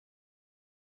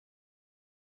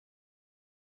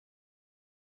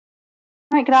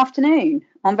Right, good afternoon.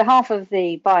 On behalf of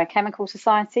the Biochemical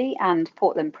Society and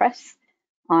Portland Press,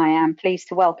 I am pleased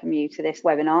to welcome you to this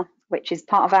webinar, which is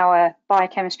part of our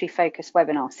Biochemistry Focus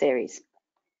webinar series.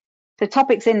 The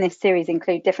topics in this series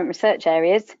include different research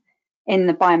areas in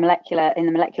the molecular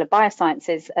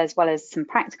biosciences, as well as some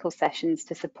practical sessions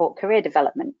to support career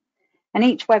development. And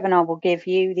each webinar will give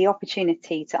you the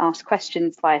opportunity to ask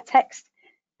questions via text,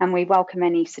 and we welcome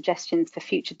any suggestions for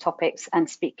future topics and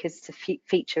speakers to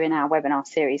feature in our webinar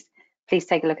series. Please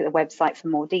take a look at the website for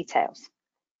more details.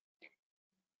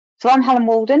 So I'm Helen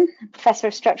Walden, Professor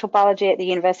of Structural Biology at the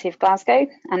University of Glasgow,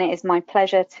 and it is my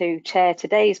pleasure to chair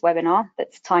today's webinar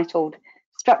that's titled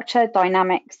Structure,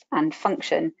 Dynamics and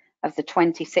Function of the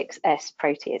 26S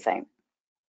Proteasome.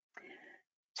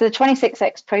 So the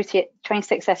 26S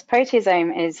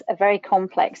proteasome is a very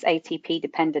complex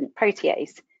ATP-dependent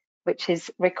protease, which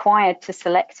is required to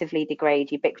selectively degrade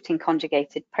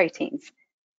ubiquitin-conjugated proteins,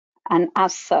 and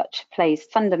as such plays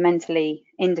fundamentally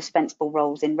indispensable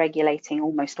roles in regulating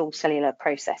almost all cellular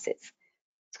processes.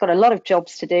 It's got a lot of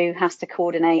jobs to do, has to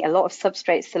coordinate a lot of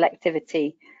substrate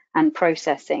selectivity and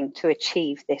processing to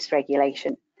achieve this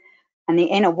regulation. And the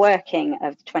inner working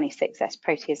of the 26S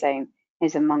proteasome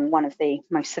is among one of the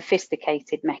most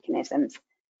sophisticated mechanisms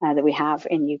that we have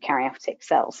in eukaryotic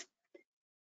cells.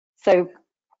 So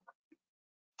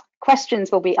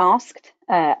questions will be asked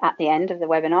at the end of the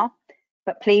webinar,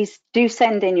 but please do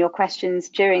send in your questions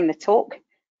during the talk.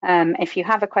 If you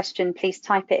have a question, please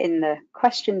type it in the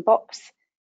question box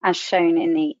as shown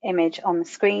in the image on the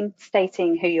screen,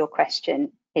 stating who your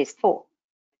question is for.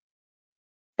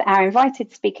 Our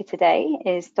invited speaker today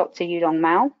is Dr. Yudong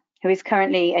Mao, who is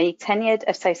currently a tenured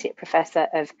Associate Professor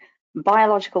of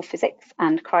Biological Physics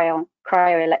and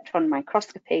Cryo-Electron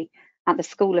Microscopy at the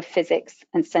School of Physics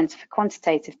and Center for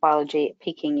Quantitative Biology at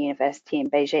Peking University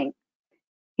in Beijing.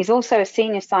 He's also a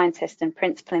senior scientist and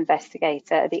principal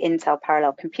investigator at the Intel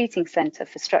Parallel Computing Center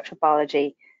for Structural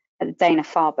Biology at the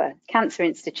Dana-Farber Cancer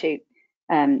Institute,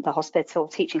 the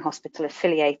teaching hospital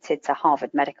affiliated to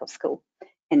Harvard Medical School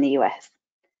in the US.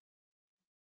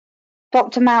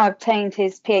 Dr. Mao obtained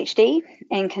his PhD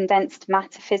in condensed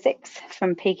matter physics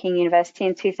from Peking University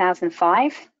in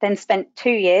 2005, then spent 2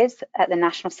 years at the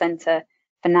National Center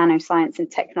for Nanoscience and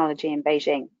Technology in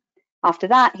Beijing. After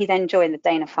that, he then joined the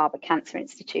Dana-Farber Cancer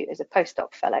Institute as a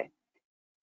postdoc fellow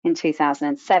in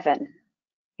 2007.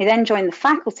 He then joined the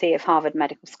faculty of Harvard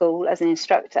Medical School as an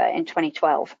instructor in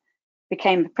 2012,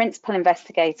 became the principal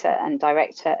investigator and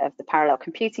director of the Parallel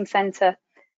Computing Center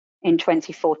in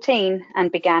 2014,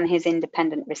 and began his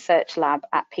independent research lab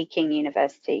at Peking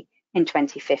University in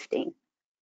 2015.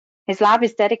 His lab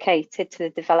is dedicated to the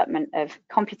development of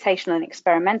computational and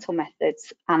experimental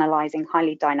methods analyzing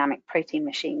highly dynamic protein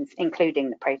machines, including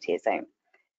the proteasome.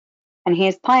 And he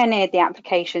has pioneered the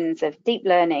applications of deep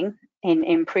learning in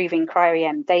improving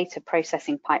cryo-EM data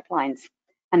processing pipelines,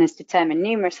 and has determined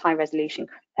numerous high-resolution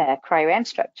cryo-EM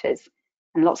structures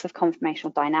and lots of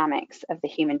conformational dynamics of the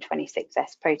human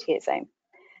 26S proteasome.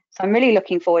 So I'm really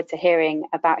looking forward to hearing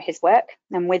about his work.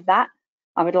 And with that,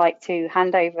 I would like to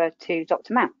hand over to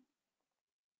Dr. Mao.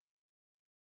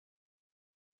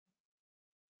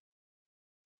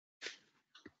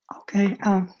 Okay,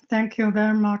 thank you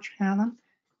very much, Helen.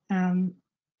 And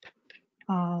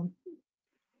can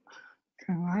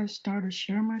I start to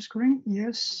share my screen?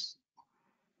 Yes.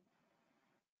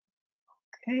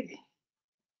 Okay.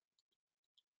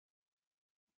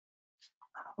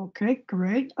 Okay,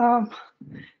 great.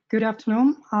 Good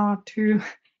afternoon to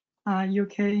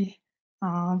UK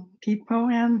people,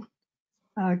 and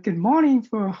good morning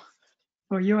for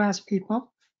US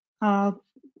people.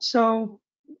 So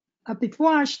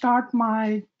before I start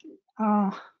my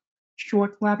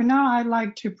short webinar, I'd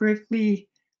like to briefly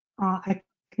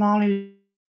acknowledge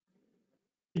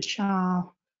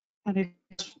and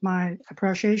express my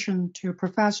appreciation to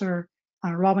Professor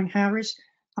Robin Harris,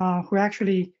 who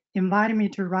actually invited me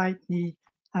to write the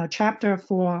chapter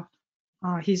for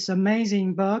his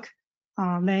amazing book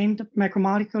named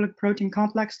Macromolecular Protein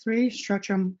Complex 3,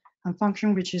 Structure and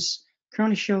Function, which is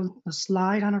currently shown a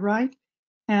slide on the right.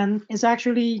 And it's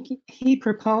actually, he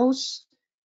proposed,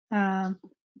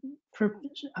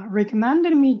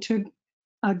 recommended me to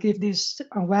give this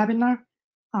webinar.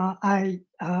 I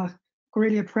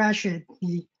greatly appreciate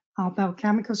the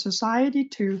Biochemical Society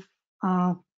to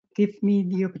give me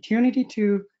the opportunity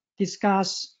to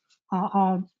discuss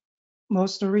our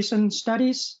most recent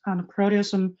studies on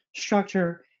proteasome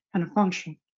structure and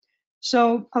function.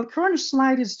 So our current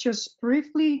slide is just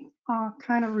briefly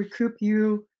kind of recoup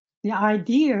you the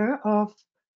idea of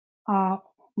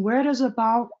where does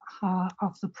about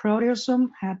of the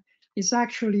proteasome is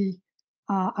actually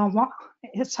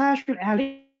it's actually at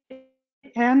the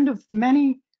end of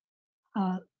many,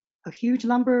 a huge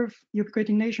number of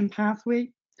ubiquitination pathway.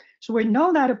 So we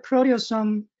know that a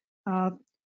proteasome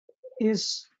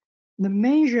is the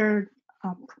major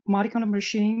molecular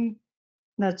machine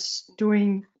that's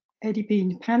doing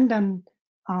ATP-independent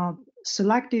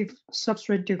selective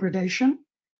substrate degradation.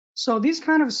 So this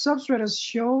kind of substrate, as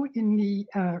shown in the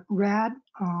red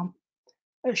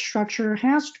structure,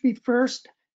 has to be first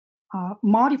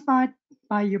modified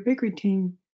by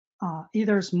ubiquitin,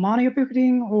 either as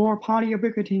monoubiquitin or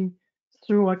polyubiquitin,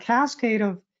 through a cascade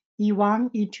of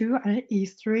E1, E2, and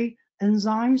E3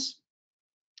 enzymes.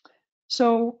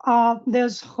 So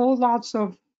there's whole lots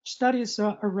of studies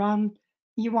around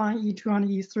E1, E2, and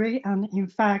E3, and in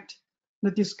fact,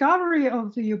 the discovery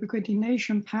of the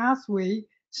ubiquitination pathway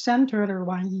centered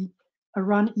around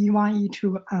E1,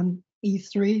 E2, and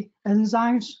E3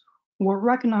 enzymes were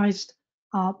recognized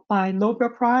by Nobel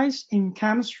Prize in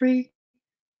Chemistry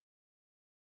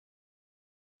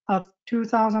of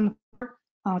 2004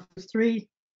 to three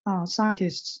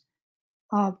scientists.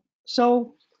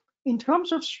 So in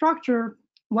terms of structure,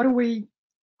 what are we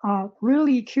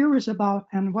really curious about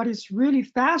and what is really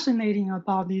fascinating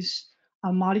about this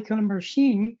molecular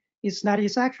machine is that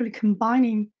it's actually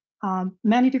combining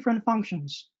many different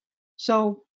functions.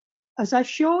 So as I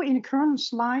show in the current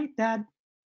slide, that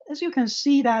as you can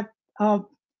see that the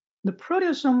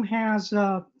proteasome has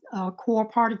a core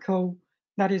particle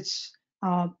that is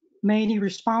mainly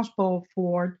responsible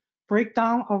for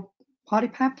breakdown of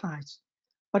polypeptides.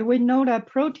 But we know that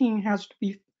protein has to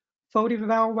be folded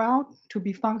very well to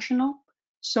be functional.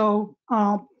 So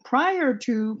prior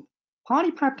to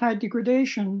polypeptide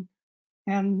degradation,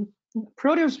 and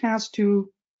proteasome has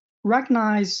to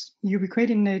recognize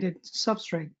ubiquitinated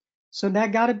substrate. So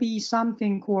that got to be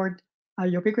something called a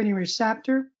ubiquitin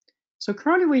receptor. So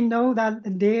currently we know that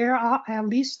there are at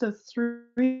least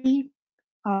three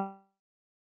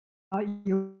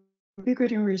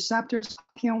ubiquitin receptors,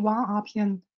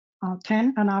 RPN1,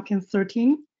 RPN10, and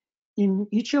RPN13 in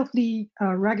each of the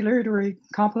regulatory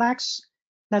complex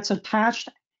that's attached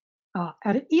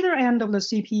at either end of the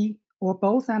CP or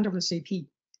both end of the CP.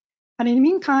 And in the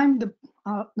meantime, the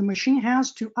machine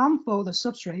has to unfold the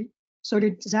substrate. So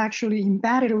it's actually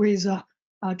embedded with a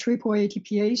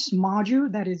AAA-ATPase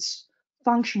module that is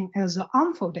function as an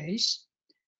unfoldase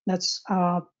that's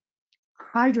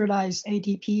hydrolyze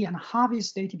ATP and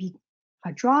harvest ATP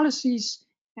hydrolysis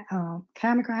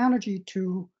chemical energy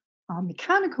to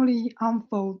mechanically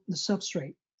unfold the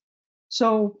substrate.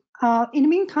 So in the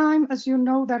meantime, as you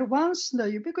know, that once the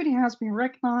ubiquitin has been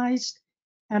recognized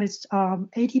and its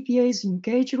ATPase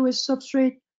engaged with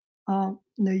substrate, the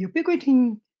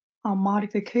ubiquitin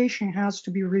modification has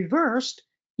to be reversed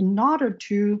in order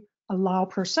to allow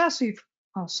processive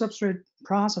substrate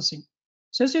processing.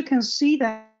 So as you can see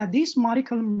that this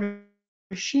molecular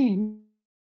machine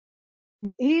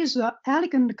is an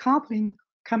elegant coupling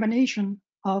combination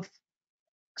of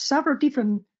several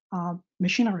different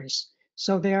machineries.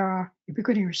 So there are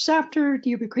ubiquitin receptor,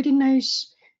 deubiquitinase,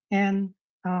 and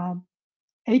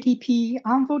ATP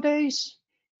unfoldase,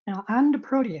 and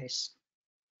protease.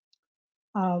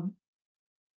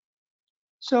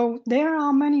 So there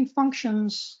are many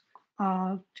functions,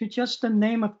 to just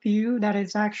name a few, that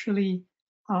is actually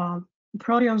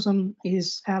proteasome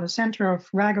is at the center of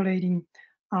regulating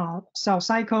cell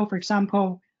cycle, for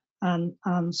example, and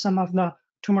some of the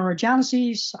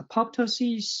tumorigenesis,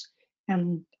 apoptosis,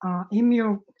 and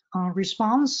immune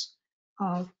response.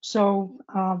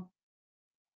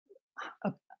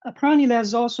 Apparently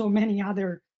there's also many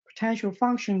other potential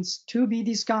functions to be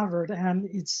discovered, and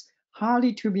it's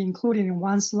hardly to be included in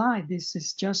one slide. This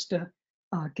is just to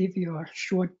give you a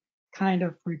short kind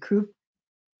of recoup.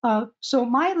 So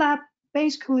my lab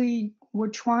basically we're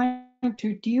trying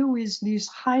to deal with this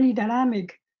highly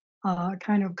dynamic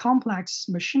kind of complex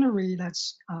machinery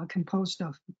that's composed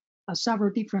of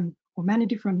several different or many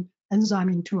different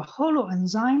enzymes into a holo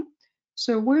enzyme.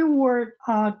 So we were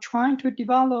trying to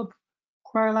develop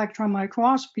cryo-electron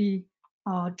microscopy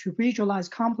to visualize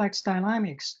complex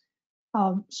dynamics.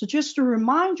 So just to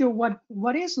remind you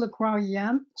what is the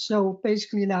cryo-EM? So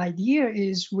basically the idea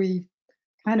is we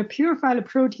kind of purify the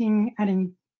protein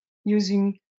and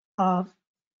using a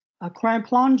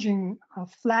cryoplunging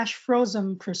flash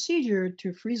frozen procedure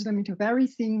to freeze them into very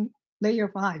thin layer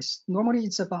of ice. Normally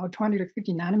it's about 20 to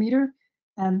 50 nanometer,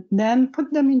 and then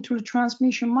put them into a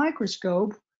transmission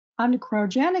microscope under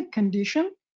cryogenic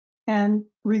condition and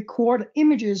record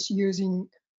images using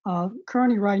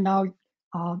currently right now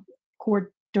called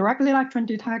direct electron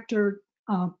detector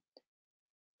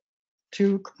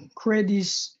to create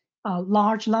these a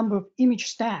large number of image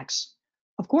stacks.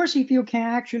 Of course, if you can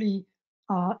actually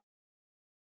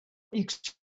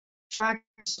extract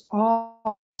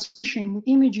all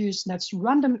images that's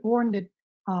random oriented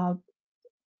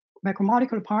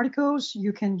macromolecular particles,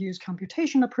 you can use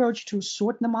computation approach to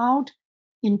sort them out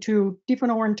into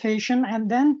different orientation, and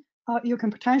then you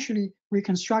can potentially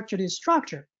reconstruct this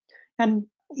structure. And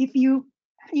if you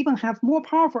even have more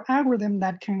powerful algorithm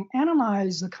that can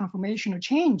analyze the conformational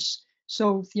changes,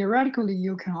 so theoretically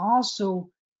you can also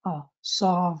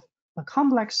solve the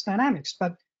complex dynamics.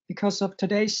 But because of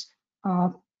today's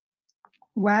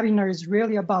webinar is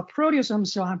really about proteasome,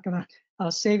 so I'm gonna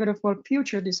save it for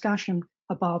future discussion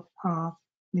about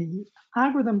the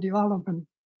algorithm development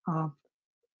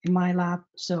in my lab.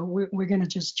 So we're gonna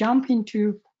just jump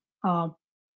into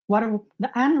what are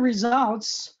the end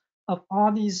results of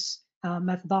all these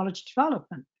methodology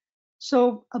development.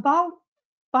 So about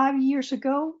 5 years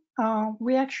ago,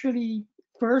 we actually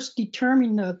first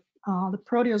determined the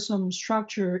proteasome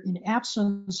structure in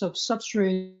absence of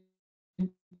substrate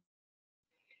in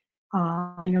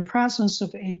the presence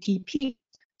of ATP.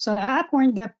 So at that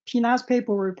point, the PNAS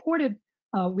paper reported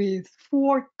with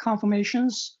 4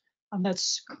 conformations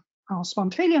that's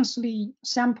spontaneously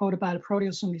sampled by the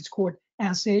proteasome. It's called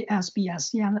SA, SB,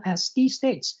 SC, and SD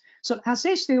states. So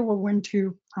SA state went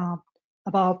to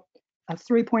about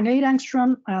 3.8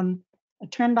 angstrom, and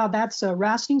it turned out that's a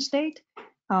resting state.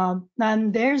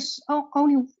 And there's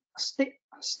only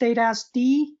state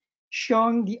SD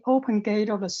showing the open gate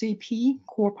of the CP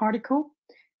core particle.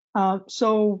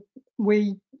 So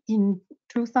we, in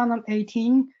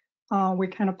 2018, we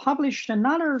kind of published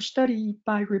another study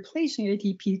by replacing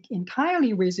ATP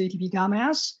entirely with ATP gamma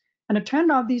S. And it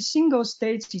turned out these single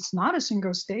states, it's not a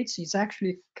single state, it's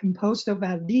actually composed of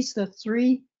at least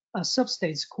 3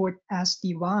 substates called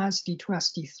SD1, SD2,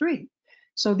 SD3.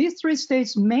 So these 3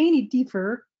 states mainly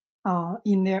differ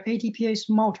in their ATPase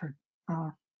motor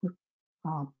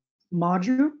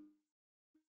module.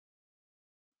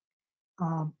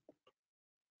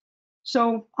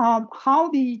 So how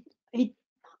the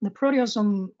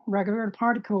proteasome regulatory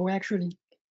particle actually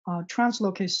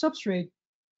translocates substrate.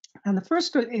 And the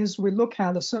first is we look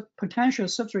at the potential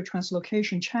substrate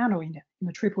translocation channel in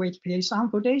the AAA-ATPase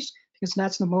unfoldase, because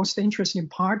that's the most interesting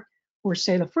part, or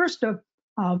say the first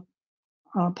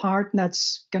part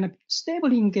that's going to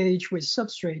stably engage with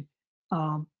substrate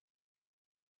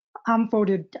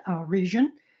unfolded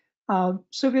region. So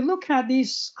if we look at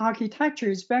this architecture,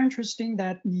 it's very interesting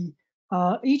that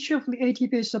each of the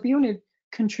ATPase subunit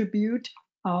contribute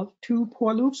 2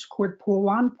 pore loops called pore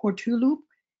 1, pore 2 loop.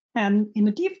 And in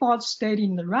the default state,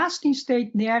 in the resting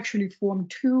state, they actually form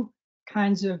 2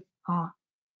 kinds of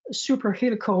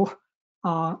superhelical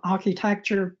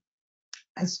architecture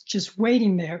as just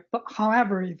waiting there. But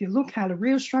however, if you look at the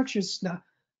real structures, the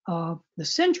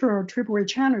central AAA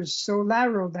channel is so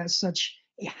lateral that such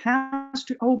it has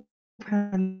to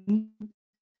open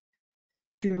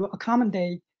to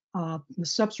accommodate the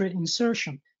substrate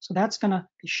insertion. So that's going to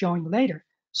be shown later.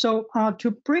 So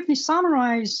to briefly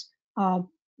summarize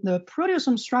the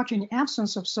proteasome structure in the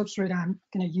absence of substrate, I'm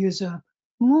going to use a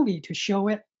movie to show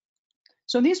it.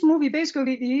 So this movie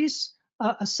basically is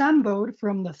assembled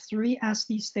from the 3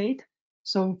 SD state.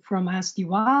 So from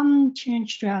SD1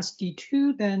 change to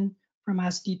SD2, then from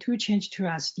SD2 change to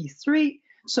SD3.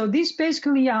 So these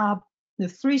basically are the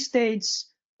 3 states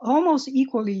almost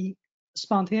equally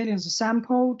spontaneously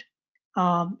sampled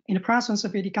in the presence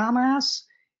of ATP gamma S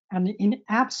and in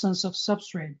absence of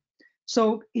substrate.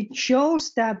 So it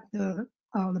shows that the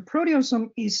proteasome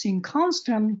is in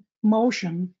constant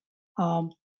motion,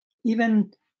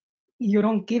 even you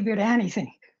don't give it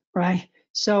anything, right?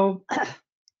 So,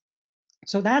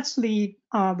 so that's the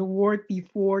work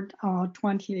before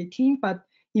 2018, but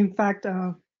in fact,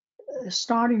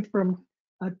 starting from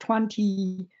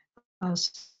 2017,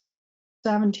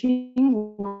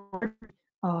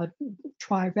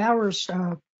 Trivarus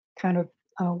kind of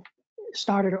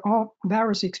started all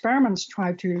various experiments,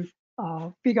 tried to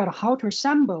figure out how to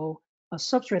assemble a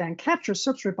substrate and capture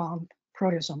substrate bound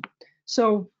proteasome.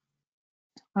 So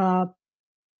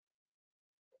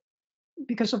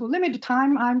because of limited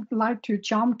time, I'd like to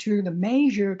jump to the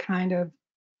major kind of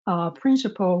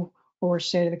principle, or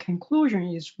say the conclusion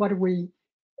is what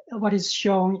is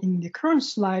shown in the current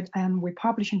slide, and we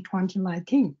published in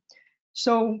 2019.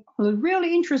 So the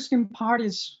really interesting part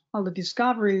is the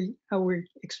discovery. I will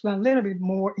explain a little bit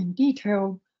more in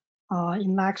detail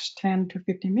in next 10 to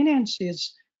 15 minutes.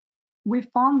 Is we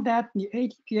found that the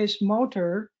ATPase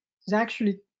motor is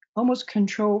actually almost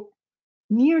control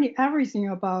nearly everything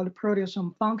about the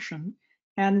proteasome function,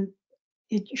 and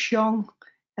it's shown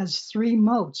as 3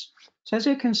 modes. So as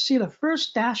you can see, the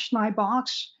first dashed line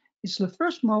box is the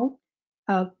first mode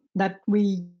that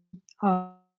we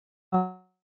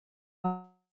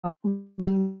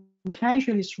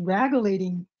potentially is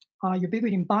regulating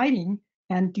ubiquitin binding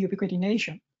and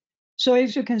deubiquitination. So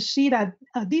as you can see that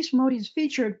this mode is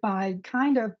featured by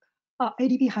kind of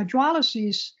ATP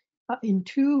hydrolysis in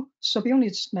 2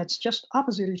 subunits that's just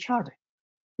opposite each other.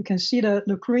 You can see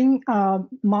the green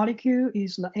molecule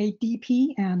is the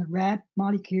ADP, and the red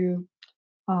molecule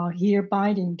here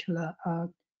binding to the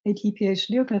ATPase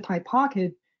nucleotide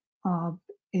pocket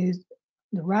is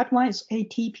the red one is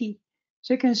ATP.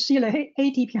 So you can see the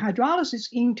ATP hydrolysis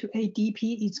into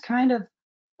ADP is kind of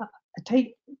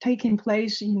taking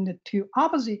place in the 2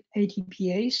 opposite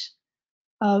ATPase.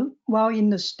 While in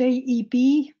the state EB,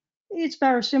 it's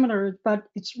very similar, but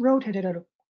it's rotated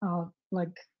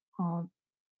like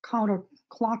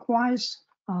counterclockwise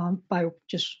by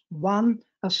just 1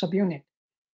 subunit.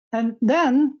 And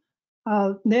then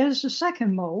there's a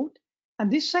second mode.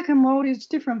 And this second mode is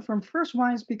different from first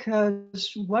ones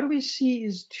because what we see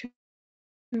is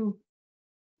 2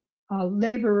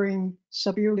 laboring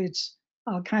subunits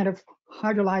kind of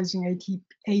hydrolyzing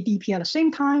ADP at the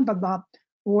same time, but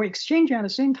or exchanging at the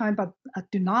same time, but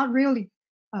do not really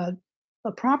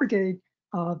propagate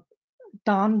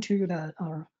down to the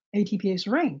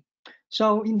ATPase ring.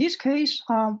 So in this case,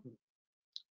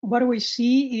 what we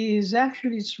see is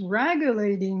actually it's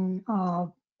regulating,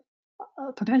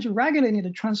 potentially regulating the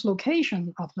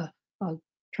translocation of the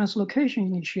translocation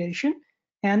initiation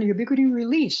and ubiquitin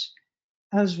release,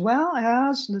 as well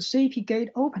as the CP gate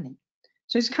opening.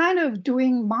 So it's kind of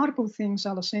doing multiple things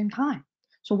at the same time.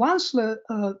 So once the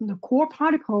core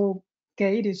particle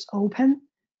gate is open,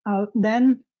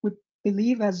 then we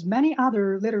believe, as many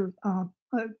other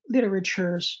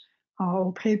literatures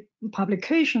or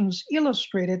publications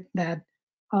illustrated, that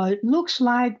it looks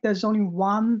like there's only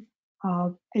 1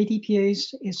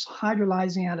 ATPase is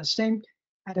hydrolyzing at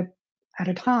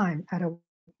a time at a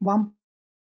 1.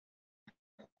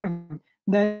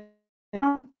 Then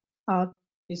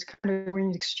it's kind of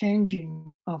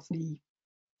exchanging of the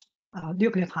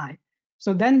nucleotide.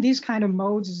 So then these kind of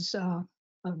modes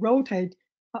rotate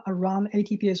around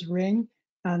ATPase ring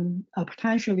and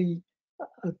potentially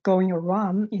going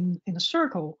around in a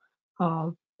circle.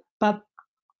 But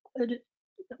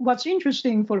what's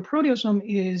interesting for the proteasome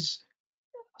is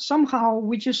somehow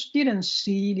we just didn't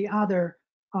see the other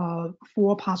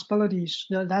 4 possibilities.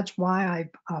 That's why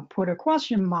I put a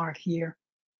question mark here.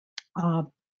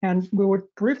 And we would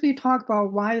briefly talk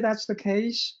about why that's the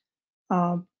case.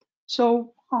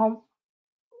 So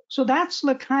that's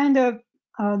the kind of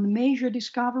major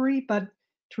discovery, but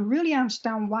to really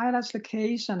understand why that's the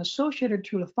case and associated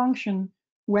to the function,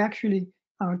 we actually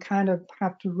kind of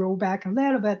have to roll back a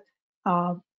little bit.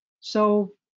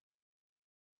 So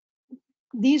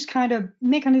these kind of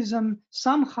mechanism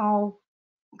somehow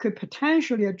could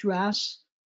potentially address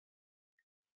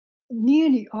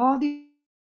nearly all these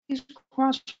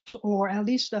questions, or at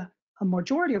least a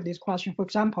majority of these questions. For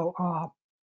example,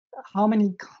 how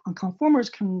many conformers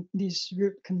can this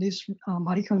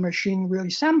molecular machine really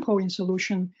sample in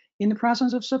solution in the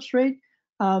presence of substrate?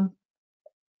 How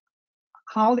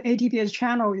the ATPase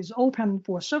channel is open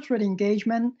for substrate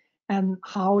engagement, and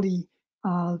how does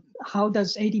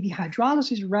ATP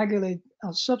hydrolysis regulate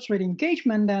substrate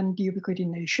engagement and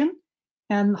deubiquitination?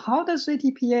 And how does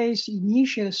ATPase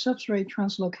initiate substrate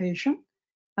translocation?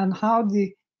 And how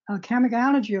the chemical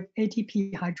energy of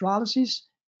ATP hydrolysis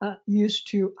used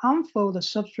to unfold the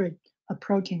substrate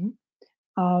protein,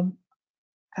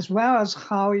 as well as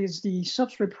how is the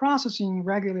substrate processing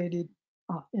regulated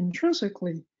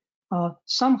intrinsically,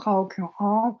 somehow can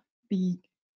all be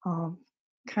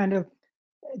kind of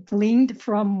gleaned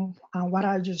from what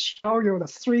I just showed you, the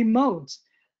 3 modes.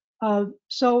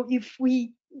 So if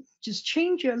we just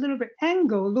change a little bit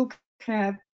angle, look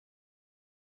at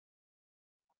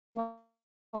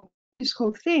this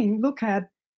whole thing, look at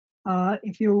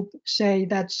if you say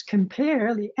let's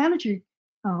compare the energy,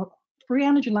 free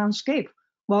energy landscape.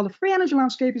 Well, the free energy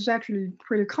landscape is actually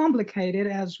pretty complicated,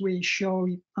 as we show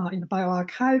in the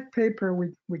bioarchive paper,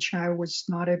 which I was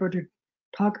not able to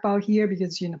talk about here because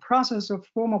it's in the process of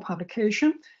formal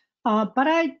publication. But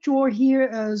I draw here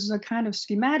as a kind of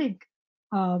schematic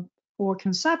or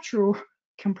conceptual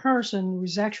comparison,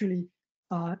 which is actually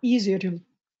easier to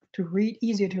read,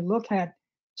 easier to look at.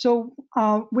 So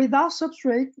without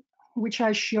substrate, which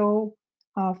I show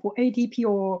for ATP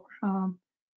or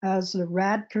as the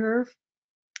red curve,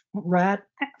 red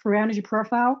for energy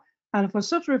profile, and for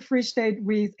substrate free state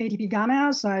with ATP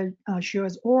gammas, I show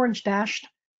as orange dashed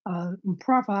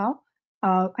profile.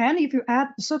 And if you add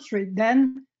the substrate,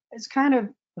 then it's kind of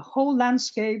the whole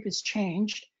landscape is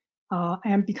changed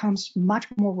and becomes much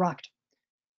more rugged,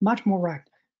 much more rugged.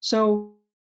 So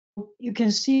you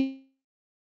can see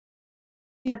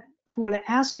for the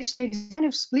acid state is kind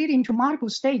of split into multiple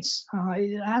states.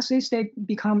 Acid state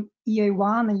become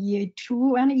EA1 and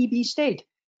EA2 and EB state.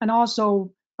 And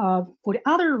also for the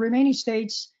other remaining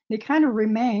states, they kind of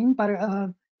remain, but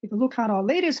if you look at our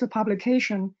latest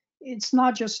publication, it's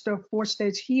not just 4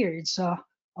 states here, it's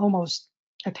almost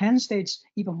 10 states,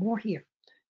 even more here.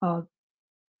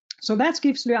 So that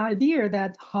gives the idea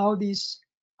that how this,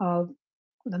 the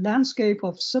landscape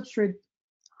of substrate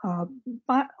of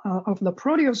the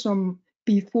proteasome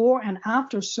before and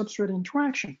after substrate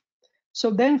interaction. So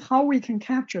then how we can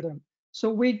capture them. So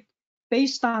we,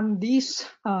 based on this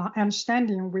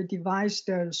understanding, we devised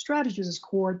the strategies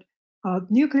called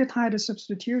nucleotide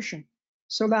substitution.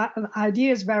 So that the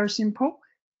idea is very simple.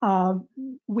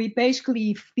 We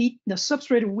basically feed the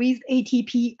substrate with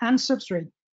ATP and substrate,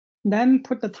 then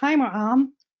put the timer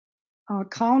on,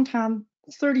 count on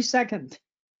 30 seconds.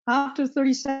 After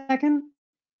 30 seconds,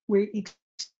 we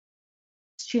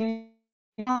exchange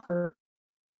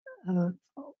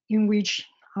in which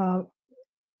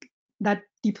that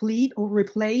deplete or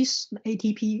replace the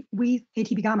ATP with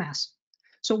ATP gammas.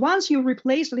 So once you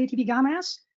replace the ATP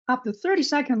gammas, after 30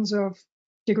 seconds of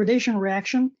degradation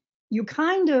reaction, you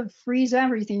kind of freeze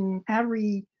everything,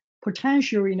 every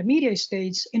potential intermediate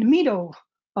states in the middle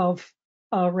of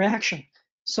reaction.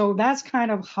 So that's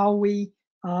kind of how we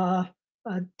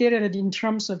did it in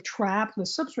terms of trap the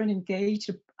substrate engaged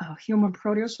human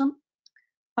proteasome.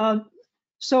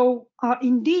 So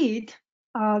indeed,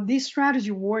 this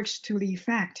strategy works to the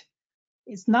effect.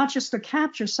 It's not just to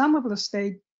capture some of the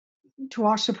state. To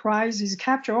our surprise, is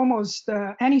capture almost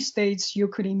any states you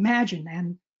could imagine,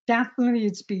 and definitely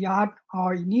it's beyond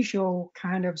our initial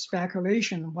kind of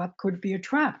speculation what could be a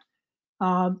trap.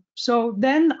 So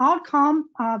then outcome,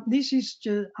 this is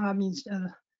just, I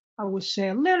would say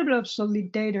a little bit of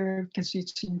solid data because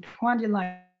it's in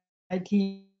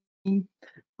 2019,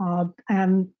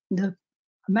 and the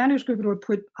manuscript were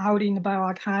put out in the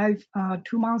bioarchive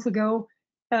 2 months ago,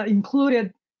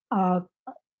 included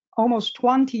almost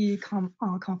 20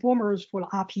 conformers for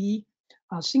RP,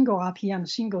 single RP and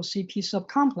single CP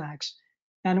subcomplex.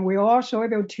 And we're also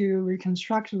able to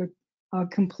reconstruct the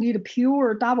complete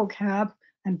pure double cap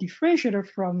and differentiate it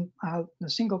from the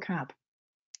single cap.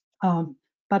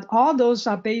 But all those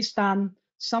are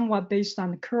somewhat based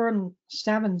on the current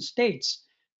 7 states.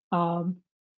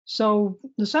 So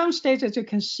the 7 states, as you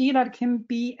can see, that can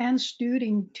be understood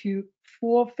into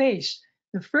 4 phases.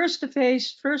 The first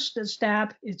phase, first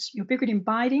step, it's ubiquitin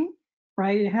binding,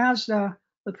 right? It has the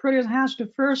protease has to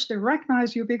first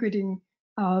recognize ubiquitin,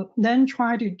 then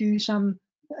try to do some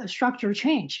structure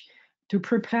change to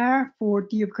prepare for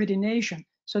deubiquitination.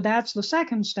 So that's the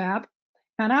second step.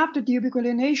 And after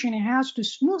deubiquitination, it has to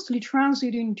smoothly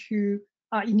transit into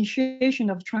initiation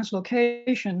of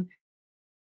translocation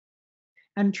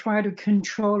and try to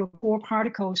control the core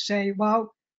particles, say,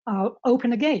 well, open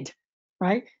the gate,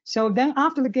 right? So then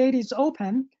after the gate is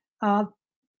open,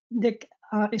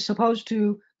 it's supposed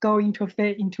to go into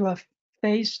a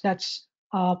phase that's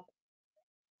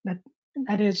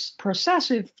that is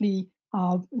processively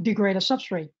degrade a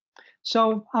substrate.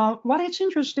 So what is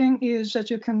interesting is that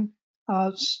you can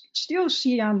still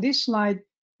see on this slide,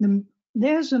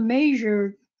 there's a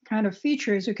major kind of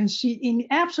feature. As you can see, in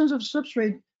the absence of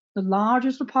substrate, the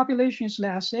largest the population is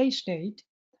the SA state.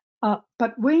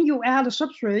 But when you add a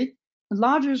substrate, the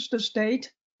largest the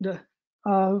state,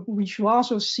 which you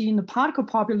also see in the particle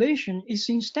population, is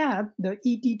instead the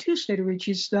ED2 state, which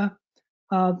is the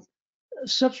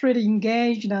substrate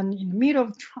engaged and in the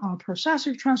middle of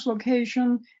processive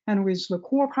translocation and with the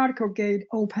core particle gate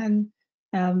open.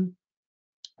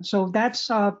 So that's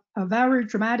a very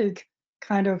dramatic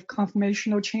kind of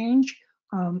conformational change,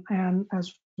 and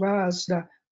as well as the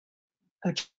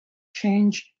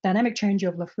dynamic change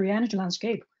of the free energy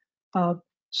landscape.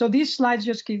 So these slides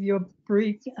just give you a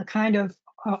brief kind of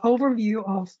overview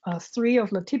of 3 of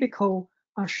the typical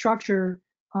structure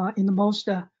in the most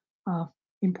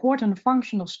important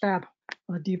functional step: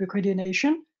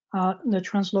 deubiquitination, the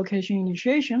translocation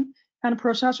initiation, and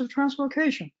processive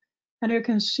translocation. And you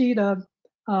can see that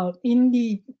in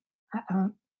the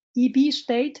EB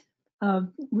state,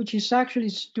 which is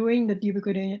actually doing the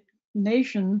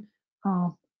deubiquitination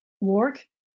work,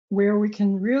 where we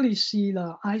can really see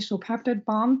the isopeptide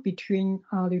bond between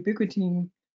the ubiquitin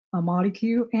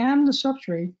molecule and the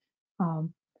substrate.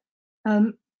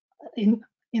 And in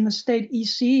the state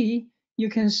EC, you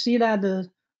can see that the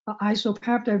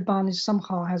isopeptide bond is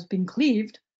somehow has been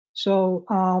cleaved. So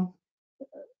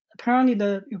apparently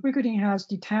the ubiquitin has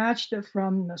detached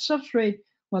from the substrate,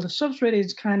 while the substrate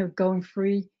is kind of going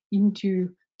free into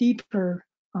deeper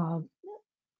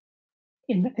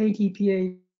in the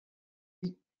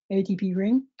ATP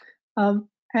ring.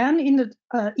 And in the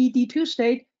ED2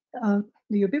 state, the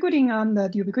ubiquitin on the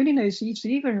deubiquitinase is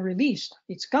even released.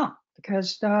 It's gone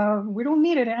because we don't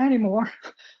need it anymore,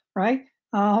 right?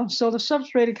 So the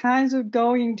substrate kinds of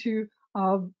going to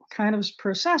kind of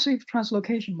processive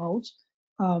translocation modes.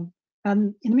 And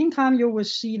in the meantime, you will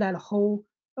see that whole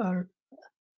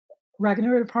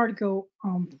regenerative particle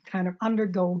kind of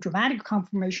undergo dramatic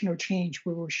conformational change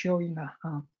we will show in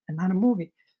another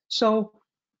movie. So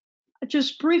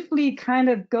just briefly kind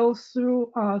of go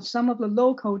through some of the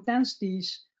local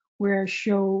densities where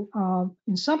show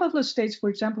in some of the states, for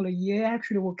example, the EA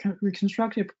actually will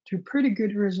reconstruct it to pretty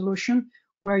good resolution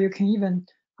where you can even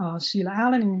see the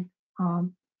alanine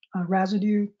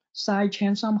residue side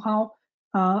chain somehow.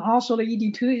 Also, the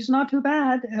ED2 is not too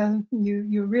bad.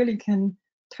 You really can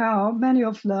tell many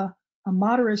of the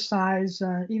moderate size,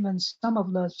 even some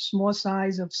of the small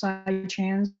size of side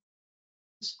chains.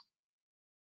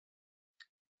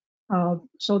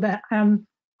 So that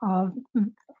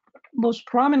most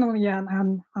prominently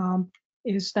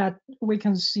is that we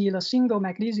can see the single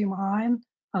magnesium ion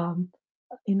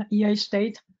in the EA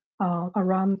state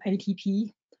around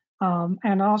ATP,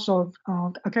 and also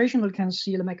occasionally can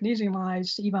see the magnesium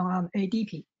ions even on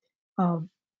ADP.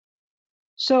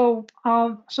 So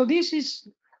these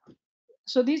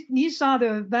are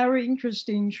the very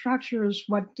interesting structures.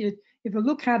 If you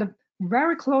look at it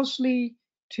very closely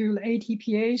to the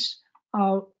ATPase,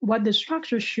 what the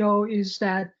structures show is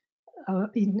that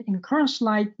in current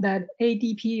slide that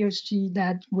ADP is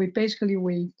that we fix the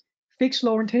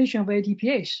orientation of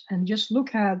ATPase and just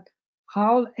look at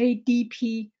how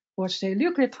ADP or say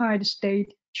nucleotide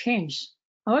state changes.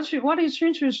 What is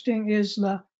interesting is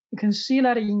you can see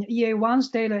that in EA1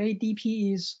 state, the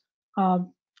ADP is at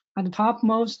the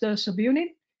topmost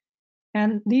subunit,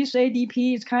 and this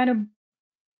ADP is kind of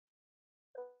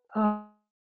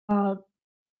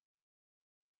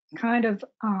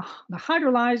the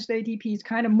hydrolyzed ADP is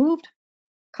kind of moved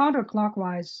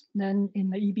counterclockwise. Then in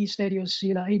the EB state, you'll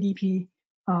see the ADP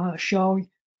show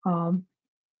in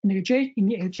the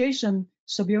adjacent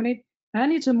subunit,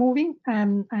 and it's moving.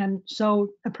 And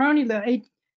so apparently the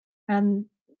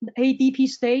ADP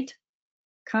state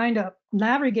kind of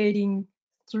navigating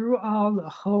throughout the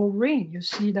whole ring. You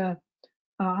see the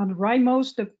on the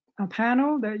rightmost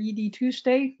panel, the ED2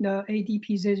 state, the ADP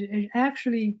is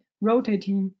actually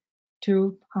rotating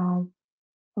to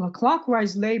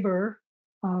clockwise labor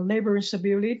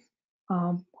subunit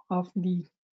of the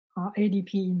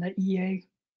ADP in the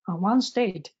EA1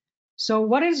 state. So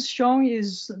what is shown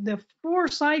is the full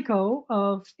cycle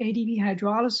of ADP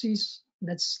hydrolysis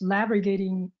that's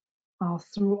navigating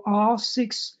through all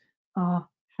 6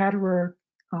 hetero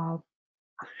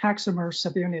hexamer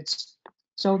subunits.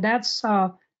 So that's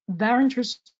a very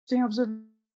interesting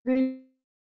observation.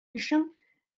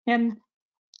 And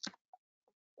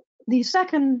the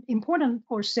second important,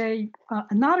 or say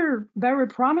another very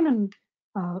prominent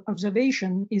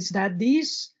observation is that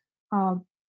these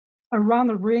around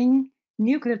the ring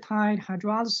nucleotide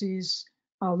hydrolysis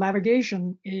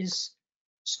navigation is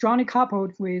strongly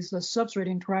coupled with the substrate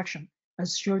interaction,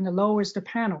 as shown in the lowest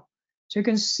panel. So you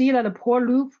can see that the pore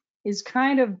loop is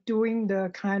kind of doing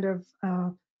the kind of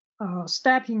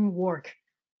stepping work.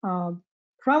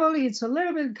 Probably it's a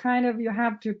little bit kind of, you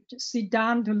have to sit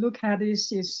down to look at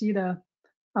this. You see the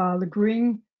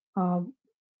green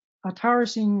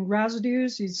tyrosine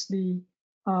residues. It's the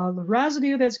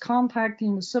residue that's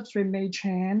contacting the substrate main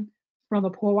chain from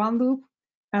the pore 1 loop.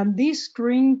 And this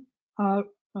green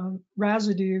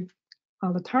residue,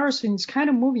 the tyrosine is kind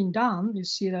of moving down. You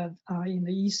see that in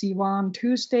the EC1,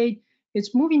 2 state,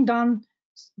 it's moving down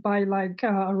by like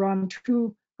around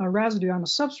 2 residue on the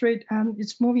substrate, and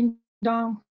it's moving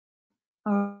down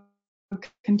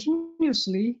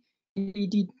continuously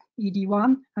in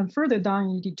ED1 and further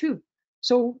down in ED2.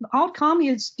 So the outcome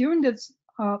is during this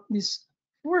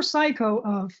full cycle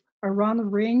of around the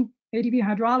ring ATP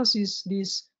hydrolysis,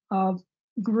 this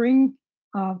green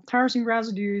tyrosine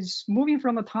residue is moving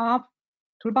from the top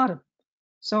to the bottom.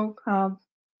 So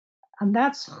and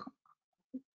that's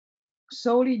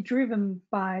solely driven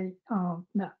by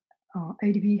the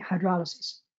ATP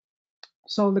hydrolysis.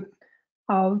 So the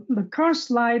current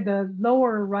slide, the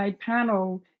lower right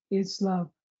panel is the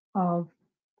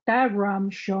diagram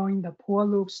showing the pore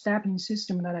loop stepping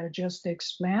system that I just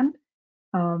explained.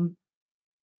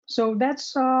 So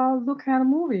let's look at a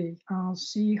movie,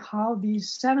 see how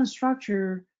these 7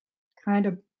 structure kind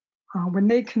of, when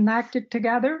they connected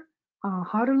together,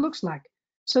 how it looks like.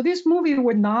 So this movie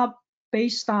was not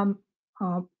based on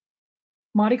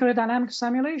molecular dynamic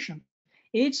simulation.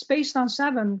 It's based on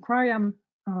 7 cryo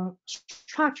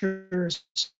structures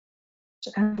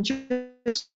and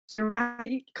just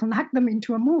connect them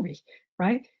into a movie,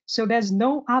 right? So there's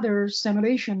no other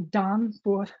simulation done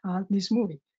for this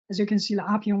movie. As you can see, the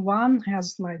RPM1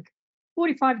 has like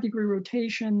 45-degree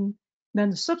rotation, then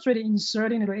the substrate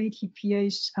inserted into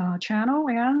ATPase channel,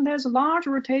 and there's a large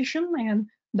rotation, and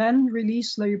then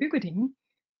release the ubiquitin.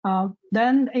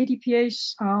 Then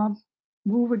ATPase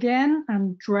move again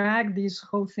and drag this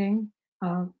whole thing,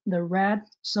 the red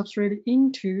substrate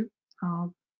into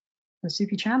the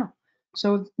CP channel.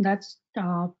 So that's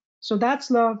the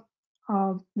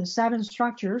 7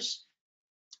 structures.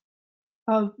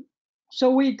 So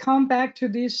we come back to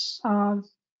these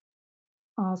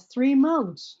 3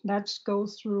 modes. Let's go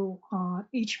through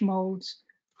each mode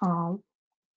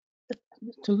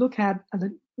to look at a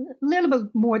little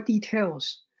bit more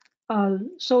details.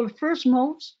 So the first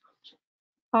mode,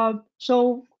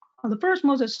 the first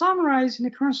mode is summarized in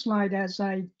the current slide as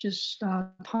I just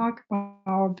talked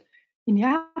about. In the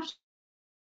absence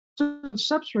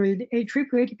substrate,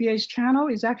 AAA-ATPase channel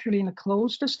is actually in a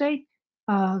closed state,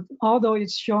 although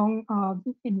it's shown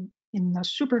in a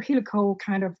superhelical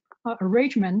kind of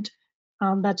arrangement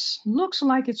that looks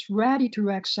like it's ready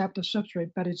to accept the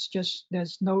substrate, but it's just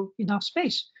there's no enough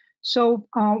space. So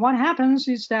what happens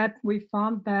is that we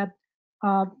found that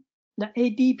the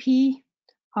ADP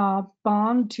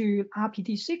bond to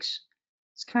RPT6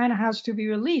 kind of has to be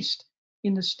released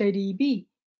in the state EB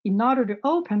in order to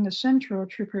open the central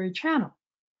AAA channel.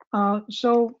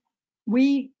 So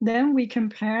we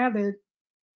compare the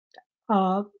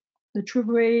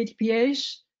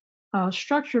AAA-ATPase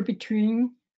structure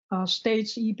between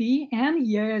states EB and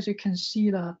EA. As you can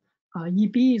see, the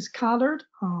EB is colored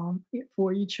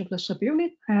for each of the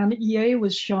subunit, and EA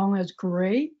was shown as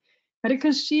gray. And you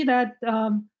can see that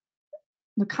the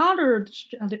colored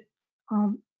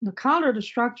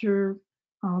structure,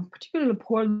 particularly the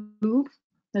pore loop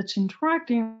that's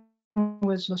interacting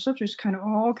with the substrates,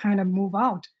 all move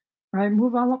out, right?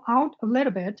 Move out a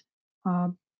little bit.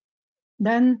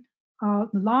 Then the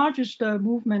largest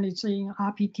movement is in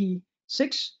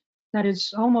RPT6. That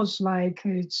is almost like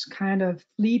it's kind of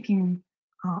flipping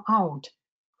out.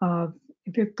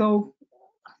 If you go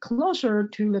closer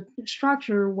to the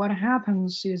structure, what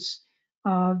happens is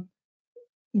in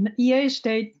the EA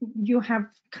state, you have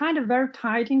kind of very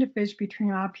tight interface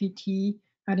between RPT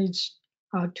and its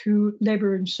 2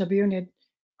 neighboring subunit.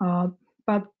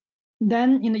 But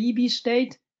then in the EB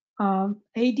state,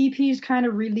 ADP is kind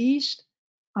of released.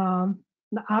 The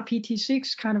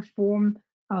RPT6 kind of form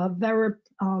a very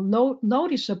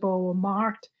noticeable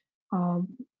marked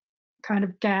kind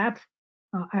of gap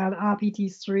at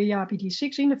RPT3,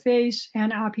 RPT6 interface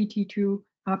and RPT2,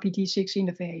 RPT6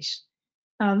 interface.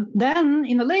 Then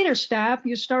in the later step,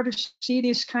 you start to see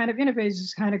this kind of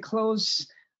interfaces kind of close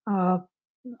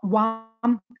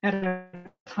one at a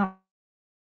time.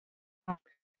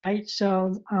 Right,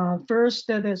 so first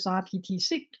there's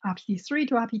RPT3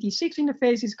 to RPT6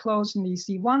 interface is closed in the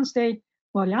C1 state,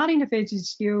 while the other interface is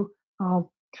still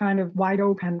kind of wide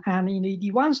open, and in the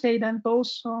D1 state, then both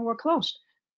were closed.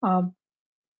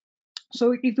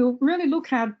 So if you really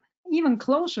look at even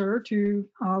closer to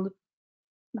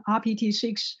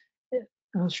RPT6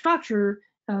 structure,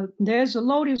 there's a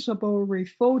noticeable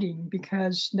refolding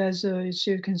because there's a, as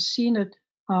you can see, that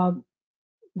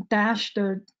dashed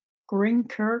green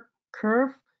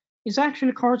curve is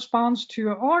actually corresponds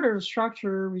to an order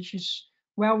structure which is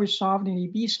well resolved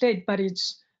in EB state, but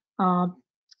it's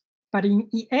but in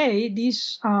EA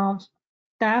this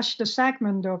dashed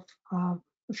segment of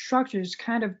structure is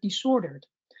kind of disordered.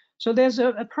 So there's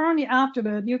apparently after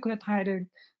the nucleotide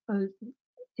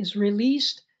is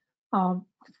released from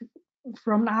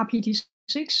the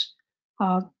RPT6,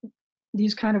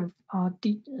 these kind of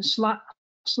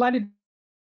slightly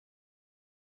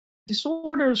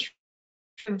disorders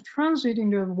transit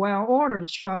into a well-ordered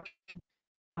structure.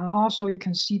 Also, you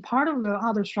can see part of the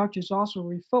other structures also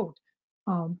refold.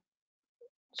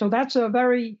 So that's a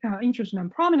very interesting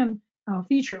and prominent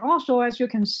feature. Also, as you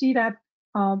can see that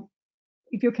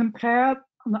if you compare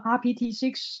the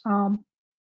RPT6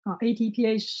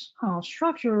 ATPase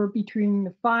structure between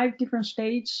the 5 different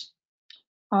states,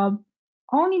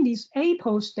 only this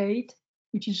APO state,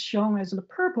 which is shown as the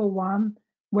purple one,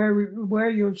 where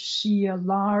you see a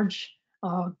large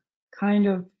kind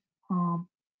of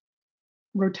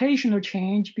rotational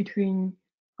change between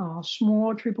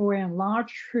small AAA and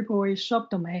large AAA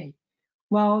subdomain.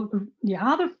 Well, the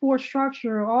other four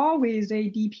structure always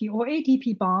ADP or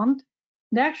ATP bond.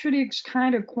 Actually, it's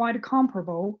kind of quite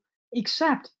comparable,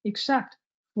 except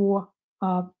for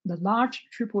the large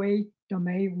AAA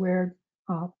domain where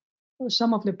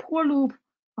some of the pore loop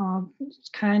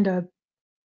kind of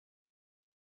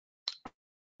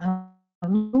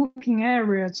looping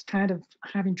areas kind of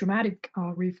having dramatic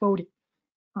refolding.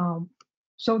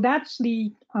 So that's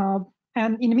the,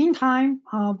 and in the meantime,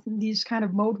 these kind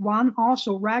of mode 1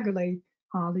 also regulate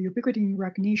the ubiquitin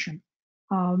recognition.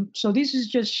 So this is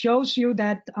just shows you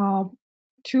that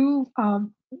two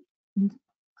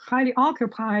highly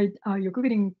occupied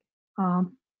ubiquitin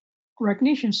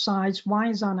recognition sites, one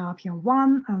is on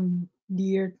RPN1 and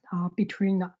near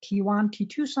between T1,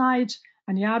 T2 sites,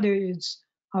 and the other is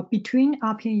between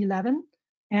RPN11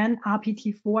 and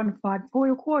RPT4 and 5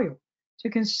 coil. So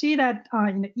you can see that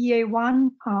in the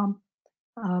EA1,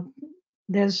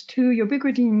 there's two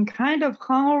ubiquitin kind of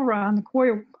hung around the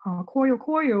coil.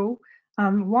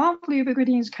 One of the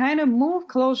ubiquitins kind of move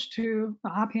close to the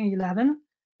RPN11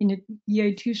 in the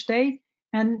EA2 state,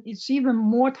 and it's even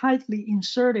more tightly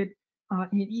inserted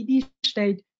in EB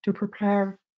state to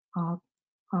prepare the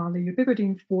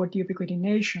ubiquitin for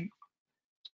deubiquitination.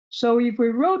 So if we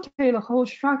rotate the whole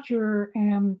structure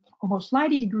and almost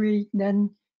 90 degrees, then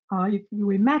if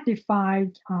we magnify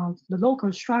the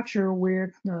local structure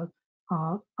where the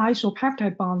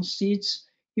isopeptide bond sits,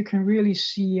 you can really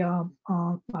see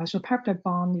isopeptide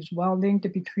bond is well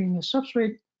linked between the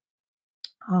substrate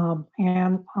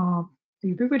and the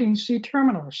ubiquitin C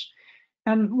terminals.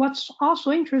 And what's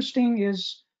also interesting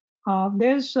is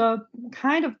there's a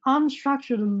kind of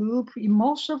unstructured loop in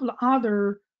most of the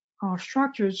other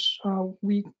structures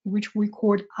which we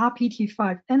call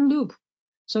RPT5 N loop.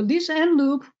 So this N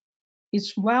loop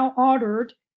is well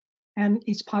ordered and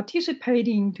it's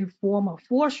participating to form a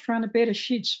 4-strand beta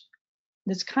sheets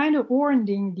that's kind of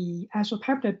orienting the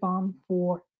isopeptide bond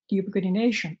for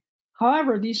deubiquitination.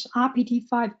 However, this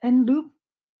RPT5 N loop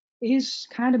is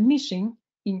kind of missing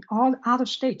in all other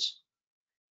states.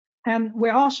 And we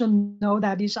also know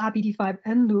that this RPT5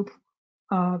 N loop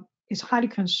is highly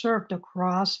conserved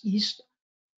across yeast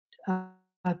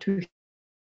to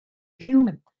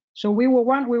human. So we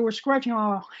were scratching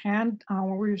our hand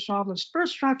when we saw the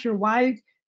first structure, why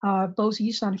both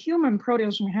yeast and human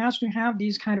proteasome has to have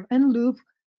these kind of N loop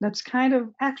that's kind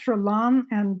of extra long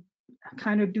and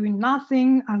kind of doing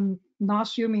nothing and not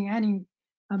assuming any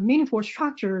meaningful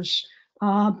structures,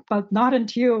 but not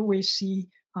until we see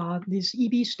this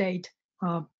EB state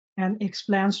and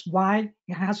explains why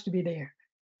it has to be there.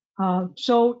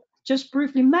 So just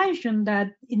briefly mention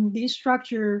that in this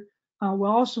structure, we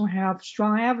also have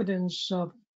strong evidence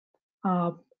of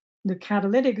the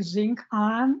catalytic zinc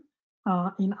ion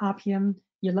in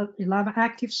RPN11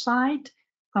 active site.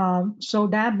 So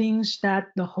that means that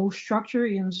the whole structure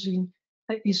is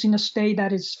in a state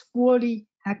that is fully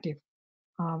active.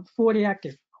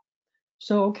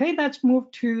 So okay, let's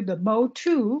move to the mode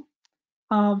 2.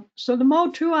 So the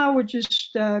mode 2, I would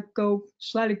just go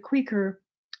slightly quicker.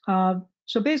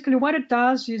 So basically what it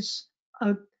does is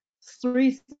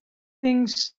 3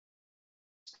 things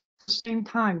at the same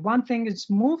time. One thing is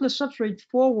move the substrate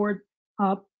forward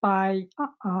by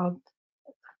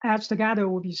adds together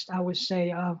would be, I would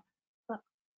say,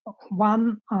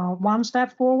 one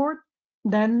step forward,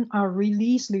 then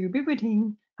release the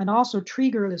ubiquitin and also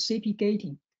trigger the CP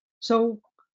gating. So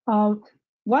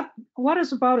what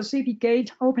is about a CP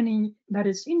gate opening that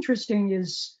is interesting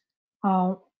is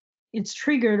it's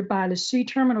triggered by the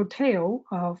C-terminal tail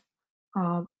of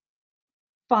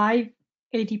 5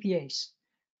 ATPase.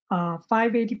 5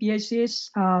 ATPases,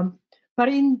 but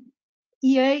in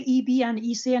EA, EB, and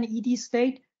EC and ED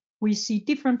state, we see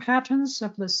different patterns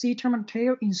of the C-terminal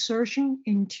tail insertion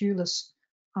into the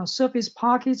surface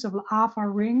pockets of the alpha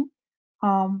ring,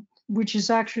 which is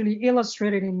actually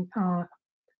illustrated in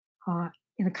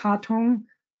the cartoon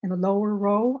in the lower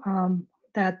row.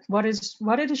 That what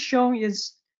it is showing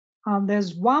is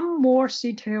there's one more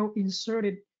C-tail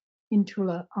inserted into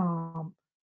the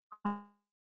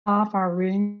alpha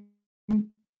ring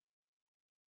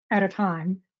at a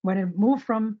time when it moved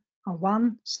from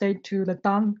one state to the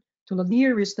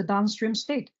nearest downstream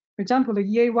state. For example, the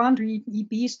EA1 to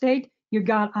EB state, you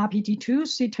got RPT2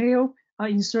 C-tail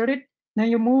inserted. Then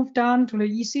you move down to the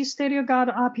EC state, you got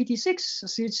RPT6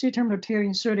 C-terminal tail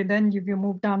inserted. Then if you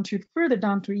move down to further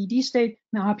down to ED state,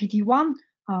 now RPT1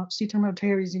 C-terminal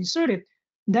tail is inserted.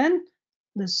 Then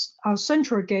this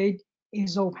central gate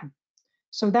is open.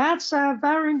 So that's a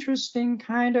very interesting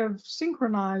kind of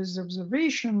synchronized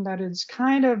observation that is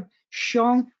kind of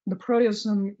shown the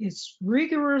proteasome is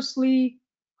rigorously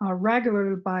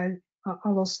regulated by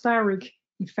allosteric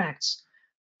effects.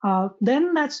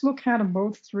 Then let's look at the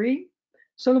MOF3.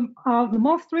 So the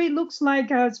MOF3 looks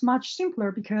like it's much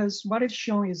simpler because what it's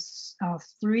showing is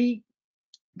 3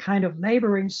 kind of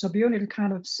neighboring subunit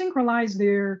kind of synchronize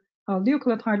their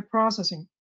nucleotide processing.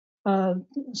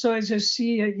 So as you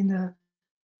see in the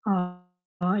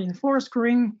forest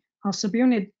green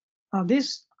subunit,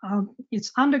 this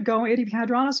it's undergoing ATP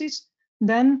hydrolysis.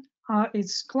 Then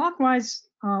its clockwise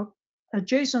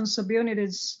adjacent subunit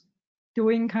is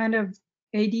doing kind of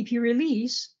ADP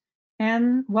release,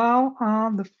 and while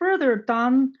the further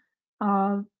down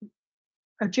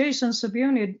adjacent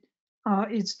subunit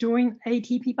is doing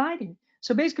ATP binding.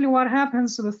 So basically, what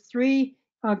happens? The 3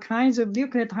 kinds of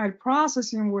nucleotide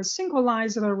processing were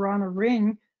synchronized around a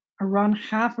ring, around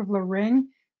half of the ring.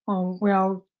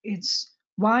 Well,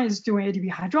 one is doing ATP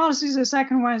hydrolysis, the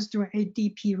second one is doing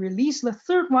ADP release, the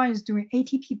third one is doing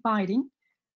ATP binding.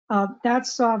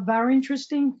 That's a very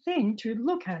interesting thing to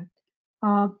look at.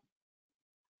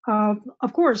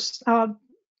 Of course,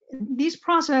 this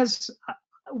process,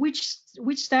 which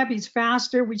step is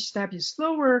faster, which step is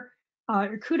slower,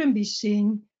 it couldn't be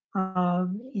seen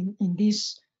in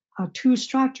this 2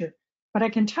 structure. But I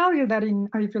can tell you that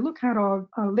if you look at our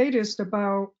latest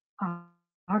about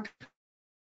our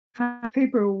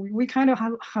paper, we kind of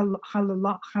have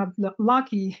the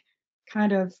lucky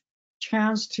kind of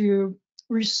chance to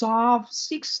resolve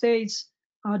 6 states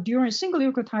during a single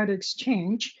nucleotide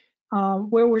exchange,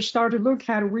 where we start to look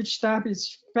at which step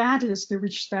is fastest,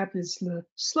 which step is the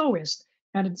slowest,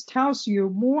 and it tells you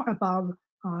more about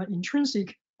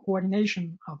intrinsic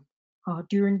coordination of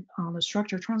during the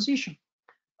structure transition.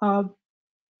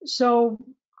 So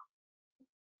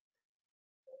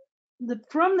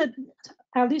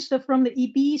at least from the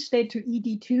EB state to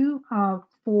ED2,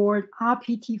 for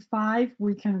RPT5,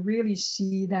 we can really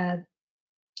see that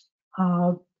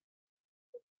a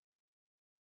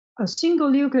single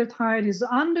nucleotide is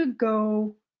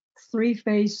undergo 3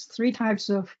 types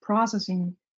of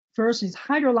processing. First is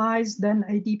hydrolyzed, then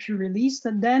ADP released,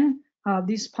 and then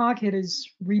this pocket is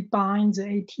rebinds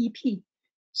ATP.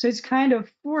 So it's kind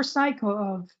of 4 cycle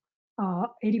of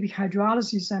ATP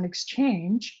hydrolysis and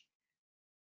exchange.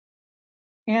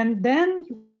 And then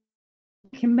you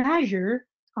can measure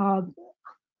the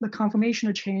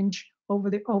conformational change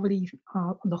over the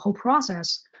whole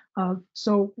process.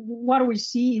 So what we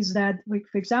see is that,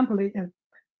 for example,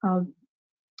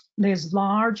 there's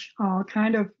large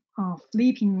kind of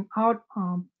flipping out,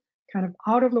 kind of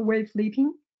out of the way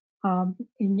flipping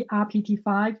in the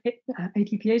RPT5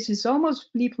 ATPase is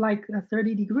almost flip like a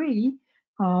 30-degree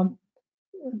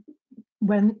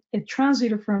when it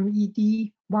transited from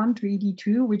ED1 to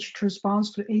ED2, which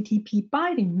corresponds to ATP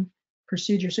binding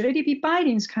procedure. So ATP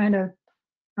binding is kind of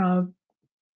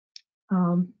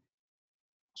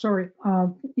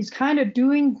it's kind of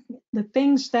doing the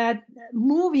things that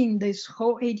moving this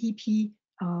whole ATP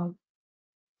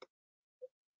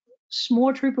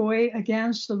small AAA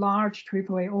against the large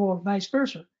AAA or vice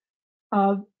versa.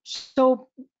 So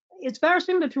it's very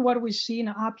similar to what we see in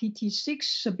RPT6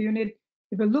 subunit.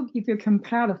 If you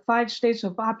compare the 5 states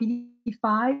of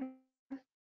RPT5,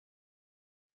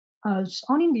 it's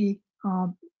only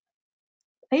the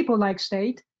apo-like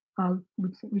state,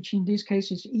 which in this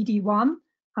case is ED1,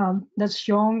 that's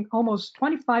showing almost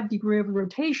 25 degrees of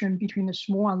rotation between the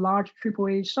small and large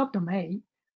AAA subdomain,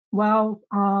 while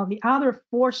the other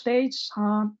 4 states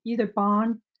either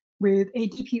bound with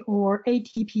ATP or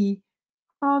ATP,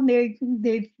 they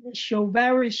show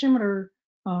very similar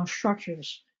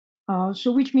structures.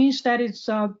 So which means that it's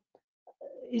the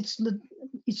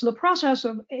process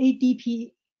of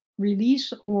ADP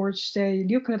release or say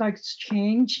nucleotide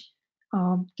exchange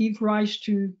give rise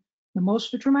to the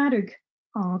most dramatic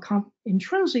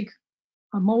intrinsic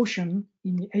motion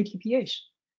in the ATPase.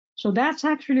 So that's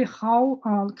actually how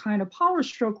kind of power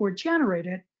stroke were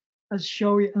generated, as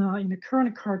shown in the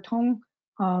current cartoon,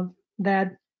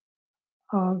 that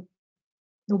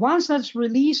the ones that's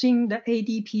releasing the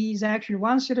ADP is actually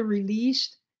once it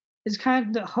released, it's kind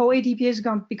of the whole ATPase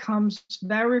becomes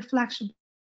very flexible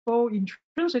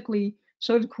intrinsically,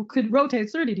 so it could rotate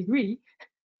 30 degrees.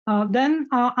 Then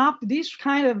after this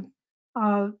kind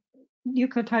of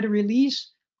nucleotide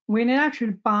release, when it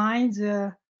actually binds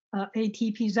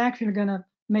ATP, is actually going to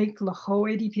make the whole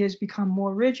ATPase become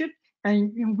more rigid,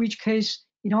 and in which case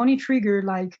it only triggered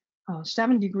like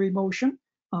 7-degree motion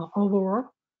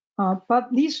overall. But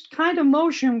this kind of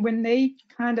motion, when they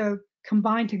kind of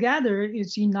combine together,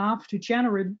 is enough to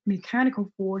generate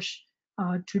mechanical force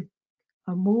to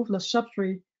move the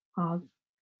substrate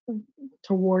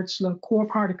towards the core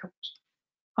particles.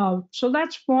 So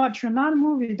let's watch another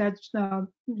movie that's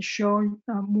showing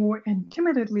more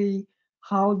intimately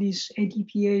how these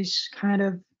ATPase kind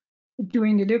of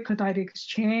doing the nucleotide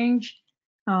exchange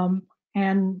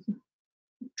and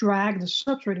drag the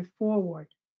substrate forward.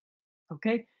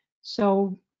 Okay,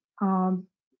 so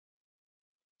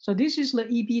so this is the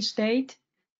EB state,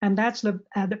 and that's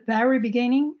at the very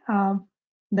beginning.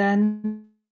 Then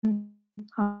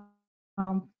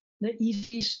the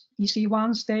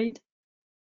EC1 state.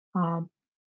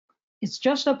 It's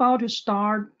just about to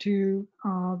start to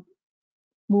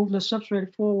move the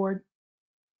substrate forward.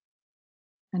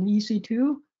 And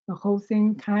EC2, the whole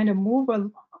thing kind of move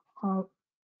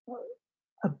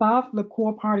above the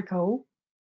core particle.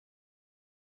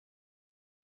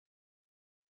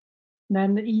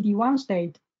 Then the ED1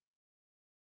 state.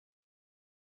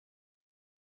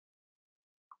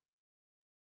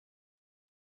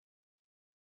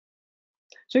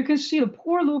 So you can see the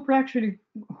pore loop actually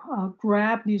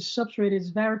grab these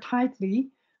substrates very tightly,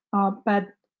 but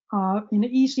in the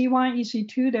EC1,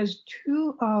 EC2, there's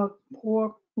two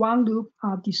pore, one loop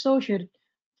dissociated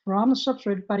from the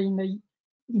substrate, but in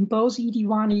both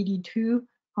ED1 and ED2,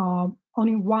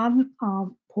 only one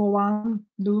pore one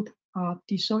loop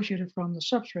dissociated from the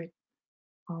substrate.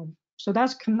 So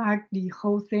that's connect the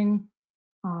whole thing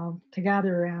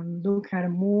together and look at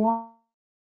more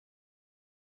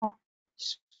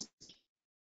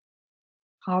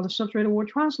how the substrate were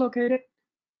translocated.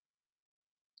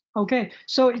 Okay,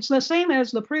 so it's the same as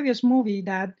the previous movie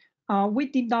that we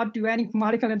did not do any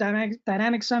molecular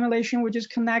dynamic simulation. We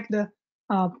just connect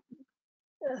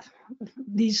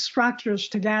these structures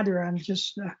together and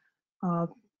just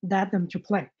let them to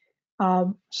play.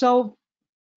 So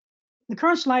the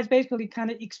current slide basically kind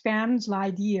of expands the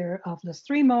idea of the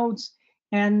three modes,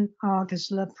 and because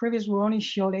the previous we only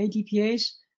showed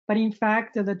ATPase, but in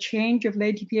fact the change of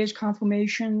the ATPase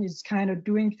conformation is kind of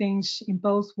doing things in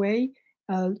both ways.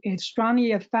 It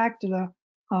strongly affects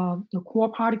the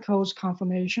core particles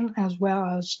conformation as well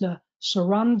as the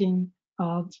surrounding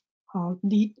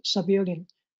lead subunit.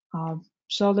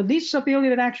 So the lead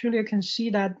subunit actually you can see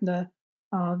that the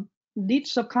lead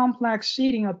subcomplex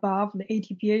sitting above the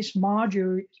ATPase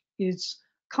module is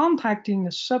contacting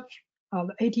the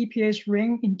ATPase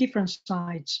ring in different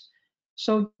sites.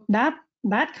 So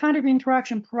that kind of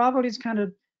interaction probably is kind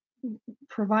of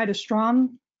provide a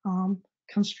strong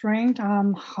constraint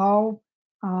on how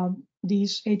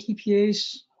these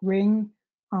ATPase ring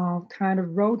kind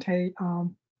of rotate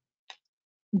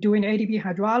doing ATP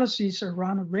hydrolysis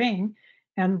around a ring,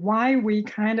 and why we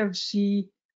kind of see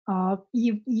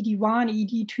ED1,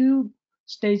 ED2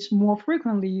 states more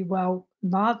frequently, while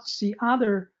not see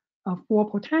other four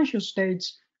potential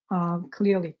states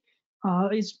clearly.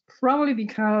 It's probably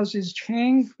because it's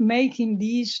making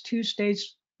these two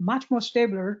states much more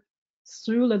stabler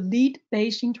through the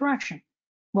lead-based interaction,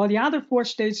 while the other four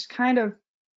states kind of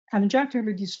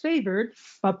conjectively disfavored,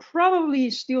 but probably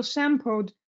still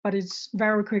sampled, but it's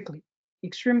very quickly,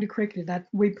 extremely quickly, that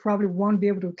we probably won't be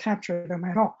able to capture them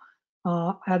at all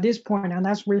at this point,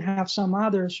 unless we have some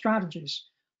other strategies.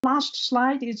 Last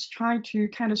slide is trying to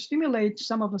kind of stimulate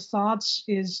some of the thoughts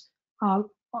is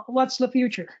what's the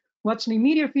future? What's the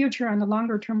immediate future and the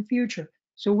longer term future?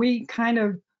 So we kind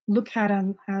of look at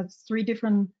three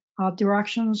different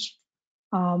directions.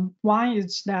 One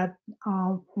is that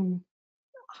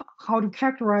how to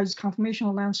characterize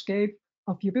conformational landscape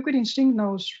of ubiquitin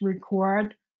signals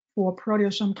required for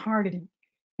proteasome targeting,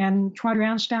 and try to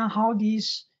understand how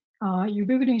these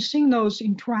ubiquitin signals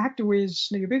interact with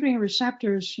the ubiquitin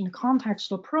receptors in the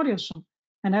context of proteasome.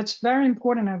 And that's very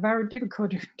important and very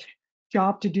difficult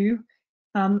job to do.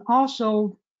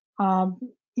 Also,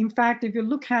 in fact, if you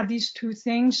look at these two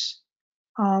things,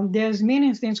 there's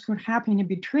many things could happen in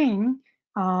between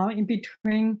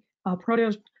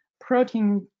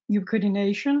protein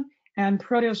ubiquitination and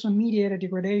proteasome-mediated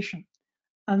degradation.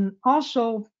 And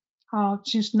also,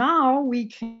 since now we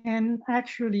can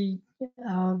actually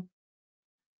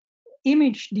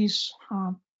image this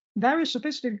very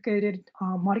sophisticated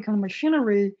molecular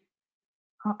machinery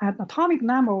at atomic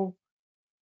level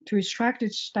to extract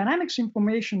its dynamics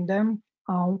information, then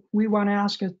we want to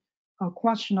ask a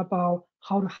question about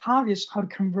how to harvest, how to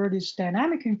convert these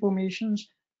dynamic informations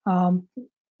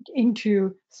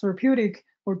into therapeutic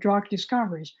or drug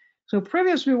discoveries. So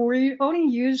previously, we only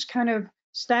used kind of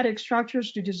static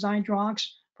structures to design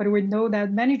drugs, but we know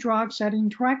that many drugs that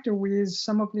interact with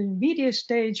some of the immediate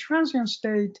state, transient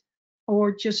state,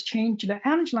 or just change the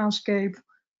energy landscape.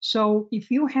 So if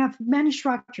you have many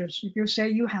structures, if you say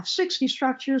you have 60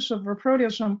 structures of a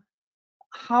proteasome,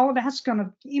 how that's going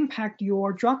to impact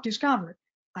your drug discovery.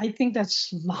 I think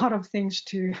that's a lot of things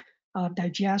to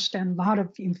digest and a lot of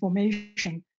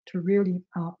information to really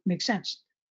make sense.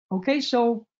 Okay,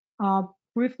 so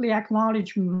briefly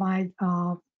acknowledge my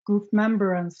group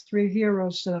member and three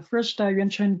heroes. First,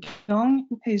 Yuanchen Dong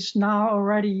is now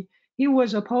already, he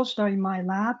was a postdoc in my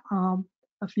lab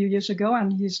a few years ago,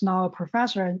 and he's now a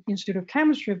professor at Institute of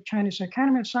Chemistry of Chinese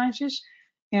Academy of Sciences.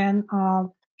 And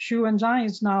Xu Wenzhang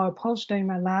is now a postdoc in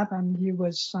my lab, and he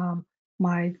was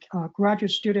my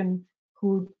graduate student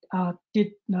who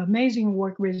did amazing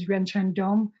work with Yuanchen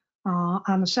Dong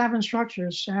on the 7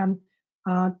 structures. And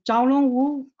Zhao Long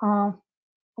Wu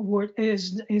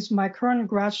is my current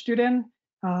grad student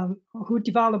who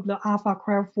developed the alpha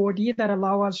crab 4D that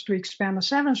allow us to expand the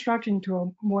 7 structure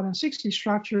into more than 60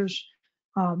 structures.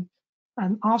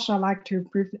 And also I'd like to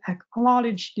briefly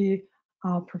acknowledge the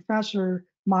Professor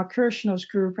Mark Kirshner's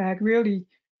group at really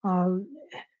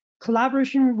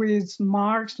collaboration with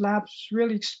Mark's labs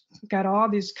really got all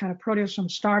these kind of proteasome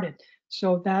started.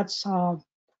 So that's I'm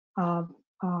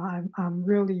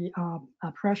really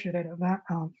appreciative of that.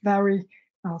 Very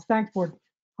thankful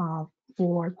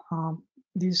for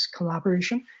this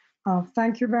collaboration.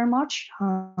 Thank you very much.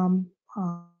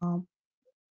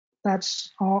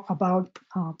 That's all about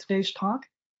today's talk.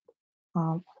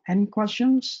 Any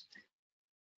questions?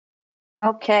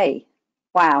 Okay,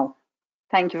 wow.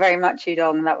 Thank you very much,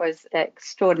 Yudong. That was an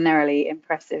extraordinarily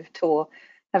impressive tour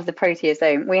of the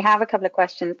proteasome. We have a couple of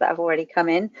questions that have already come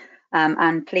in.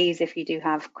 And please, if you do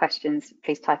have questions,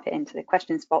 please type it into the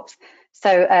questions box.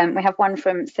 So we have one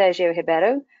from Sergio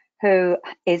Ribeiro, who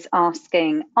is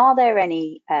asking, are there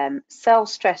any cell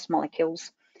stress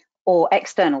molecules or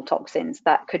external toxins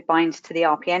that could bind to the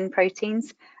RPN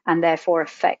proteins and therefore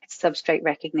affect substrate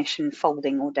recognition,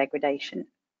 folding, or degradation?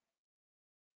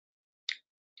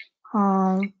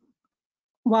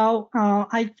 Well,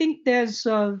 I think there's,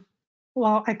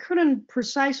 well, I couldn't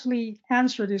precisely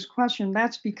answer this question.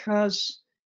 That's because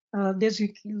there's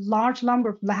a large number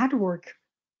of network,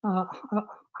 I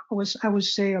would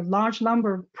say a large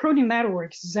number of protein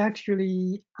networks is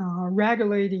actually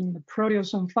regulating the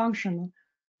proteasome function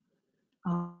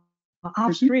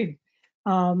upstream.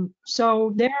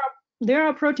 So there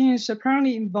are proteins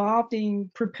apparently involved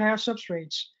in prepared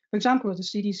substrates. For example, the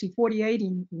CDC48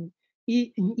 in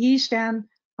yeast and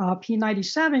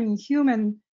P97 in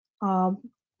human,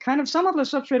 kind of some of the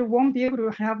substrate won't be able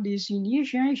to have this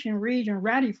initiation region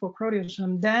ready for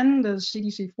proteasome. Then the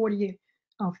CDC48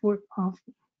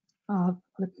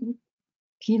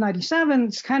 P97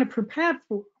 is kind of prepared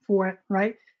for it,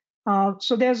 right?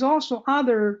 So there's also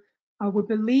other, we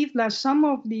believe that some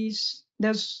of these,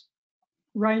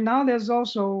 right now there's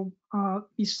also,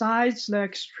 besides the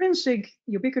extrinsic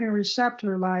ubiquitin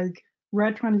receptor like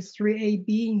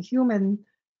RAD23AB in human,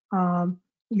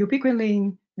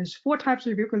 ubiquitin, there's 4 types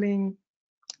of ubiquitin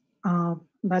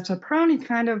that's apparently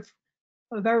kind of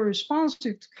very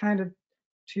responsive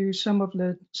to some of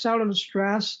the cellular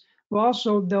stress. We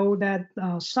also know that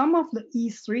some of the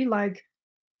E3, like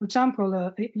for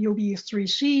example,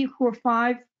 UB3C,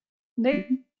 HUR5, they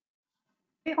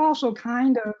also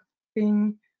kind of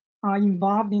been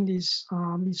involved in this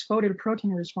folded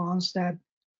protein response that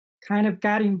kind of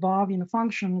got involved in the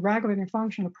function, regulating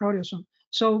function of proteasome.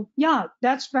 So yeah,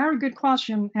 that's a very good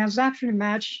question. Has actually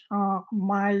matched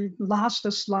my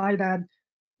last slide that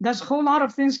there's a whole lot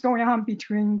of things going on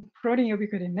between protein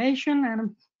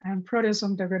ubiquitination and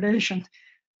proteasome degradation.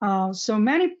 So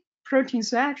many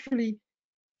proteins actually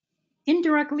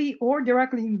indirectly or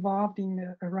directly involved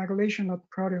in the regulation of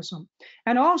proteasome.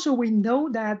 And also we know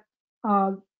that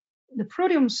the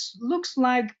proteome looks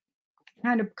like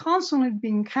kind of constantly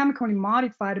being chemically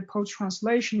modified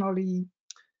post-translationally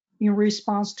in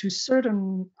response to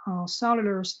certain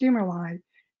cellular stimuli.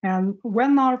 And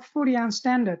when not fully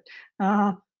unstandard,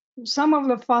 some of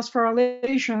the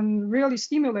phosphorylation really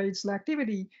stimulates the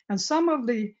activity, and some of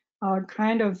the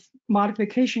kind of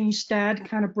modification instead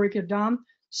kind of break it down.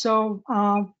 So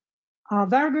a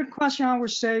very good question, I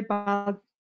would say, about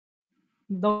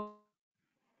those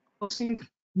things.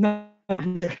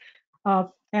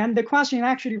 And the question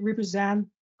actually represents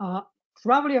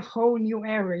probably a whole new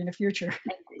area in the future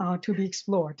to be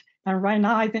explored. And right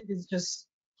now, I think it's just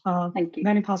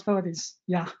many possibilities.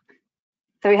 Yeah.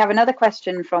 So we have another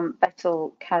question from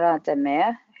Betul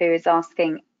Karademir, who is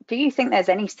asking, do you think there's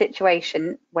any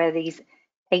situation where these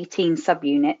 18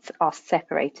 subunits are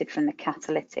separated from the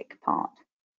catalytic part?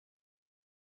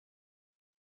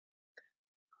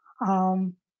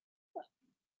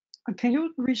 Can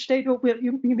you restate,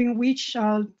 you mean which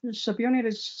subunit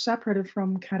is separated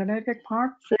from catalytic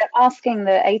part? So asking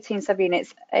the 18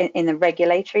 subunits in the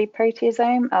regulatory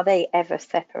proteasome, are they ever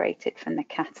separated from the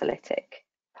catalytic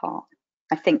part?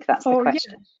 I think that's the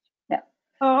question. Yes. Yeah.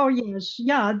 Oh, yes.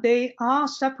 Yeah, they are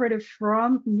separated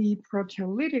from the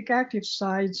proteolytic active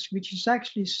sites, which is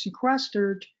actually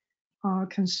sequestered,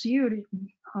 concealed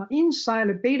inside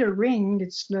the beta ring.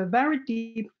 It's the very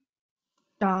deep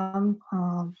down.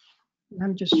 Let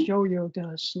me just show you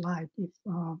the slide.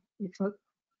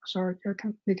 Sorry,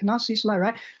 they cannot see slide,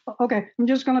 right? Okay, I'm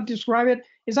just gonna describe it.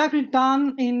 It's actually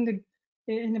done in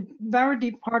the very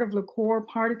deep part of the core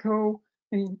particle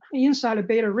inside the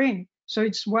beta ring. So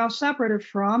it's well separated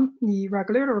from the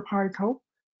regulatory particle,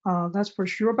 that's for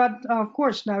sure. But of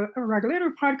course, the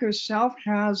regulatory particle itself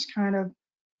has kind of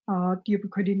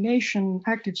deubiquitination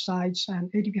active sites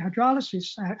and ATP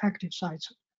hydrolysis active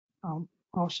sites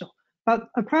also. But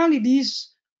apparently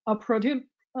these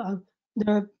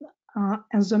the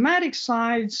enzymatic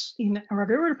sites in a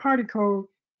regulatory particle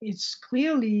is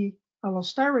clearly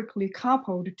allosterically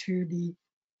coupled to the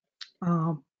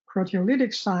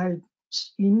proteolytic sites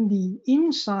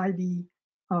inside the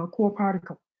core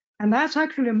particle. And that's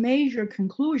actually a major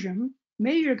conclusion of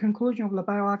the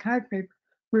bioarchive paper.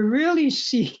 We really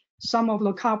see some of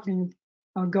the coupling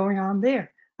going on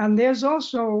there. And there's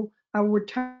also, I would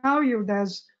tell you,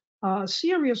 there's a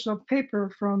series of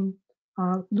papers from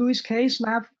Louis Kay's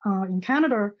lab in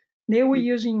Canada. They were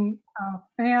using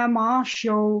AMR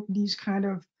show these kind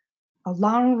of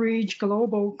long-reach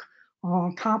global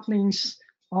couplings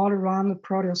all around the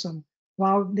proteasome,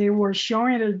 while they were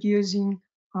showing it using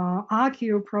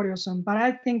archaeo proteasome. But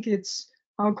I think it's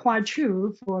quite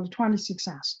true for the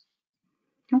 26S.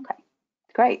 Okay,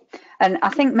 great. And I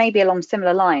think maybe along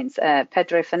similar lines,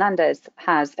 Pedro Fernandez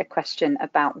has a question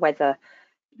about whether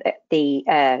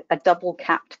a double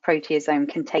capped proteasome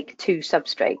can take two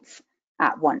substrates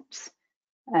at once.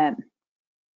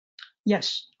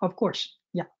 Yes, of course.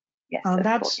 Yeah. Yes,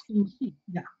 that's being seen.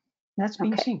 Yeah, that's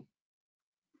being seen.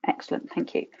 Excellent,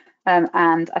 thank you.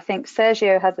 And I think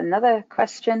Sergio has another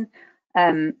question,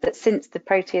 that since the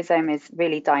proteasome is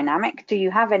really dynamic, do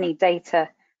you have any data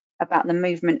about the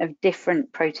movement of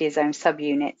different proteasome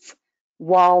subunits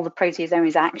while the proteasome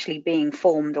is actually being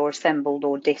formed or assembled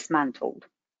or dismantled?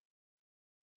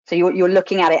 So you're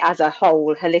looking at it as a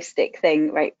whole holistic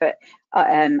thing, right? But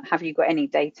have you got any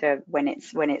data when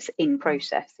it's in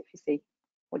process, if you see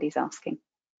what he's asking?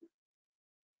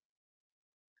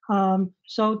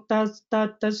 So does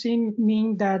it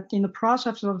mean that in the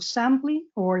process of assembly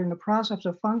or in the process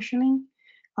of functioning?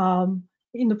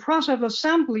 In the process of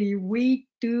assembly, we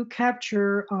do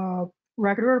capture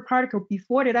regular particle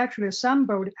before it actually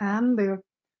assembled and the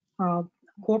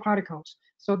core particles.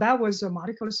 So that was a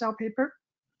molecular cell paper.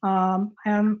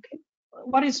 And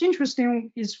what is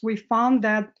interesting is we found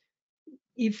that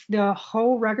if the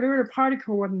whole regular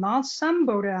particle was not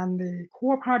assembled and the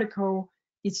core particle,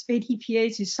 its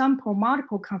ATPase is sample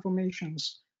multiple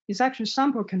conformations. It's actually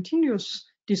sample continuous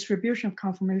distribution of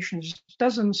conformations. It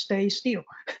doesn't stay still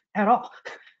at all.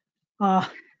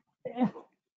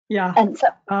 Yeah. And so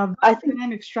I think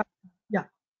dynamic structure. Yeah.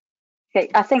 Okay,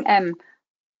 I think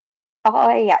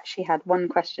I actually had one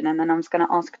question, and then I was going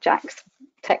to ask Jack's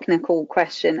technical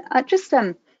question. Just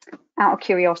out of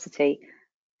curiosity,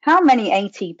 how many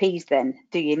ATPs then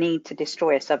do you need to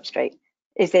destroy a substrate?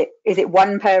 Is it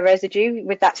one per residue?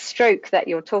 With that stroke that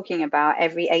you're talking about,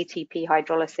 every ATP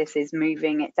hydrolysis is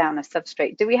moving it down a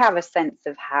substrate. Do we have a sense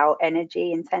of how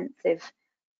energy intensive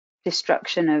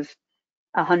destruction of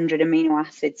 100 amino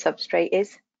acid substrate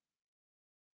is?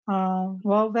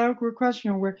 Well, very good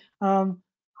question.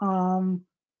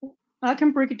 I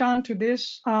can break it down to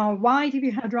this. Why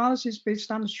ATP hydrolysis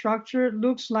based on the structure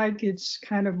looks like it's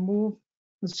kind of moved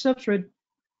the substrate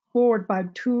forward by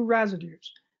two residues.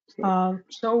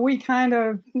 So we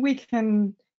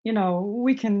can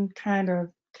kind of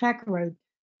calculate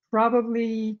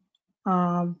probably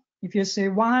if you say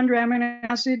 100 amino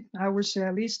acid, I would say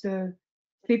at least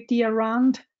 50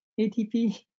 around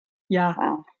ATP. Yeah.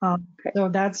 Wow. So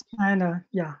that's kind of,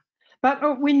 yeah.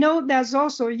 But we know there's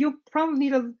also, you probably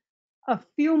need a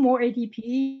few more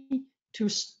ATP to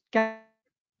get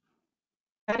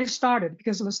it started,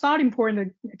 because the starting point is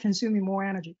consuming more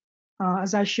energy.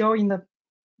 As I show in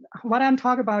what I'm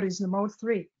talking about is the mode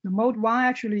 3. The mode 1,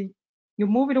 actually, you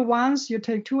move it once, you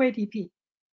take 2 ATP.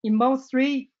 In mode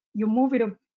 3, you move it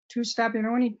 2 steps, you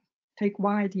only take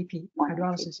 1 ATP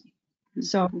hydrolysis.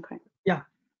 So, yeah.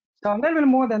 So a little bit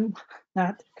more than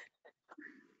that.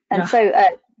 And so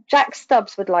Jack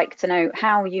Stubbs would like to know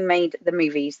how you made the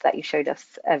movies that you showed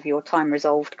us of your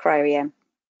time-resolved cryo-EM.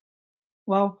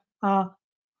 Well,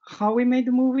 how we made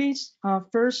the movies?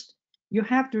 First, you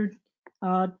have to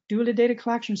duly data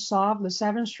collection solve the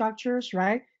 7 structures,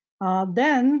 right?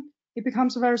 Then it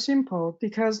becomes very simple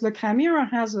because the chimera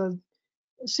has a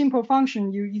simple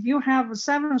function. If you have a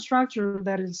 7 structure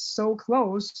that is so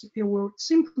close, it will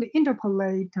simply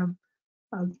interpolate,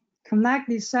 connect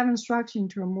these 7 structures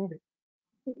into a movie.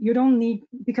 You don't need,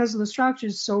 because the structure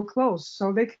is so close,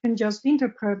 so they can just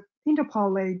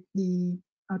interpolate the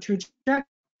trajectory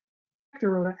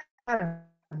of the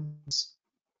atoms.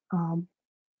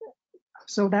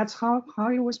 So that's how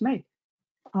it was made.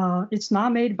 It's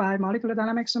not made by molecular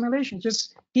dynamic simulation.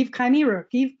 Just give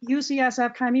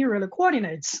UCSF chimera the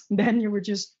coordinates, then you would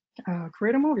just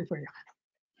create a movie for you.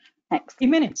 Excellent. 8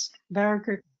 minutes, very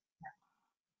quick.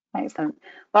 Excellent.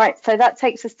 All right, so that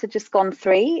takes us to just gone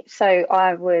 3. So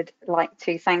I would like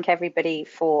to thank everybody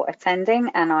for attending,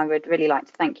 and I would really like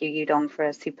to thank you, Yudong, for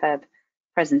a superb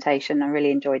presentation. I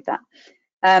really enjoyed that.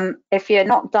 If you're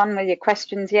not done with your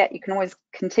questions yet, you can always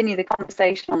continue the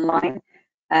conversation online.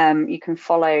 You can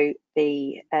follow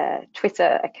the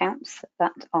Twitter accounts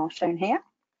that are shown here.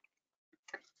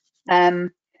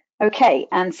 Okay,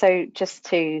 and so just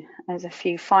to, as a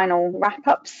few final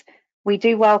wrap-ups, we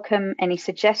do welcome any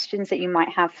suggestions that you might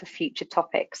have for future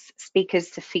topics,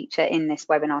 speakers to feature in this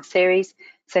webinar series.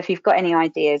 So if you've got any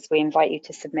ideas, we invite you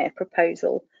to submit a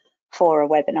proposal for a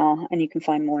webinar, and you can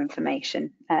find more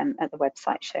information at the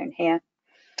website shown here.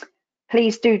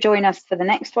 Please do join us for the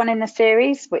next one in the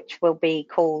series, which will be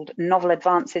called Novel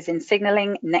Advances in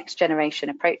Signaling, Next Generation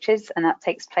Approaches, and that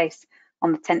takes place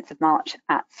on the 10th of March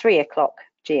at 3 o'clock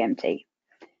GMT.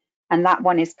 And that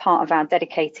one is part of our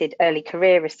dedicated early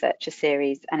career researcher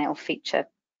series, and it will feature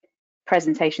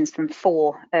presentations from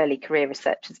 4 early career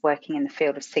researchers working in the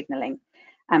field of signaling,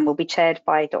 and will be chaired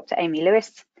by Dr. Amy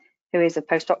Lewis, who is a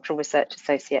postdoctoral research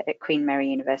associate at Queen Mary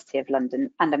University of London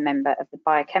and a member of the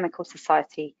Biochemical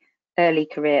Society Early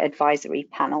Career Advisory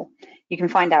Panel. You can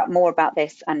find out more about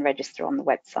this and register on the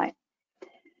website.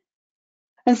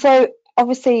 And so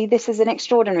obviously this is an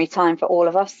extraordinary time for all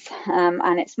of us,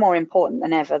 and it's more important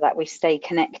than ever that we stay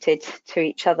connected to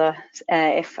each other,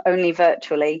 if only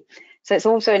virtually. So it's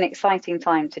also an exciting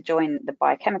time to join the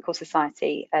Biochemical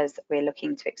Society as we're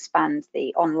looking to expand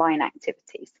the online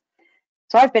activities.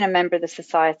 So I've been a member of the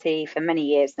Society for many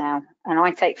years now, and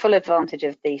I take full advantage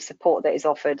of the support that is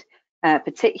offered,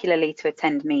 particularly to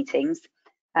attend meetings.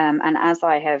 And as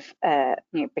I have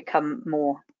become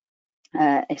more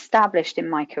established in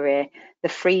my career, the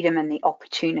freedom and the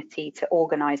opportunity to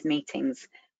organise meetings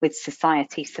with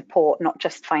society support, not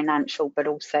just financial, but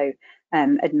also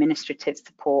administrative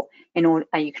support. You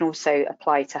can also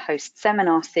apply to host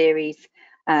seminar series,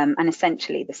 and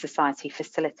essentially the society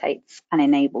facilitates and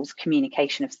enables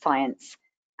communication of science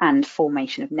and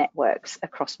formation of networks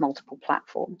across multiple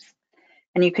platforms.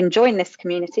 And you can join this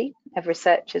community of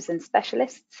researchers and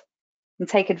specialists and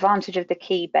take advantage of the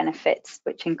key benefits,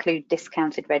 which include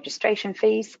discounted registration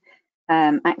fees,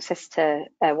 access to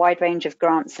a wide range of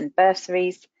grants and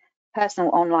bursaries,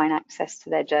 personal online access to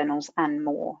their journals, and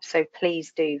more. So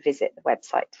please do visit the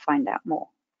website to find out more.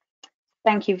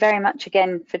 Thank you very much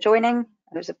again for joining.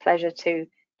 It was a pleasure to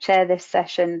chair this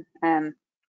session. I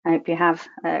hope you have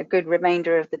a good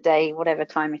remainder of the day, whatever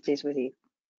time it is with you.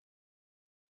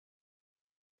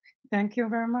 Thank you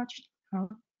very much.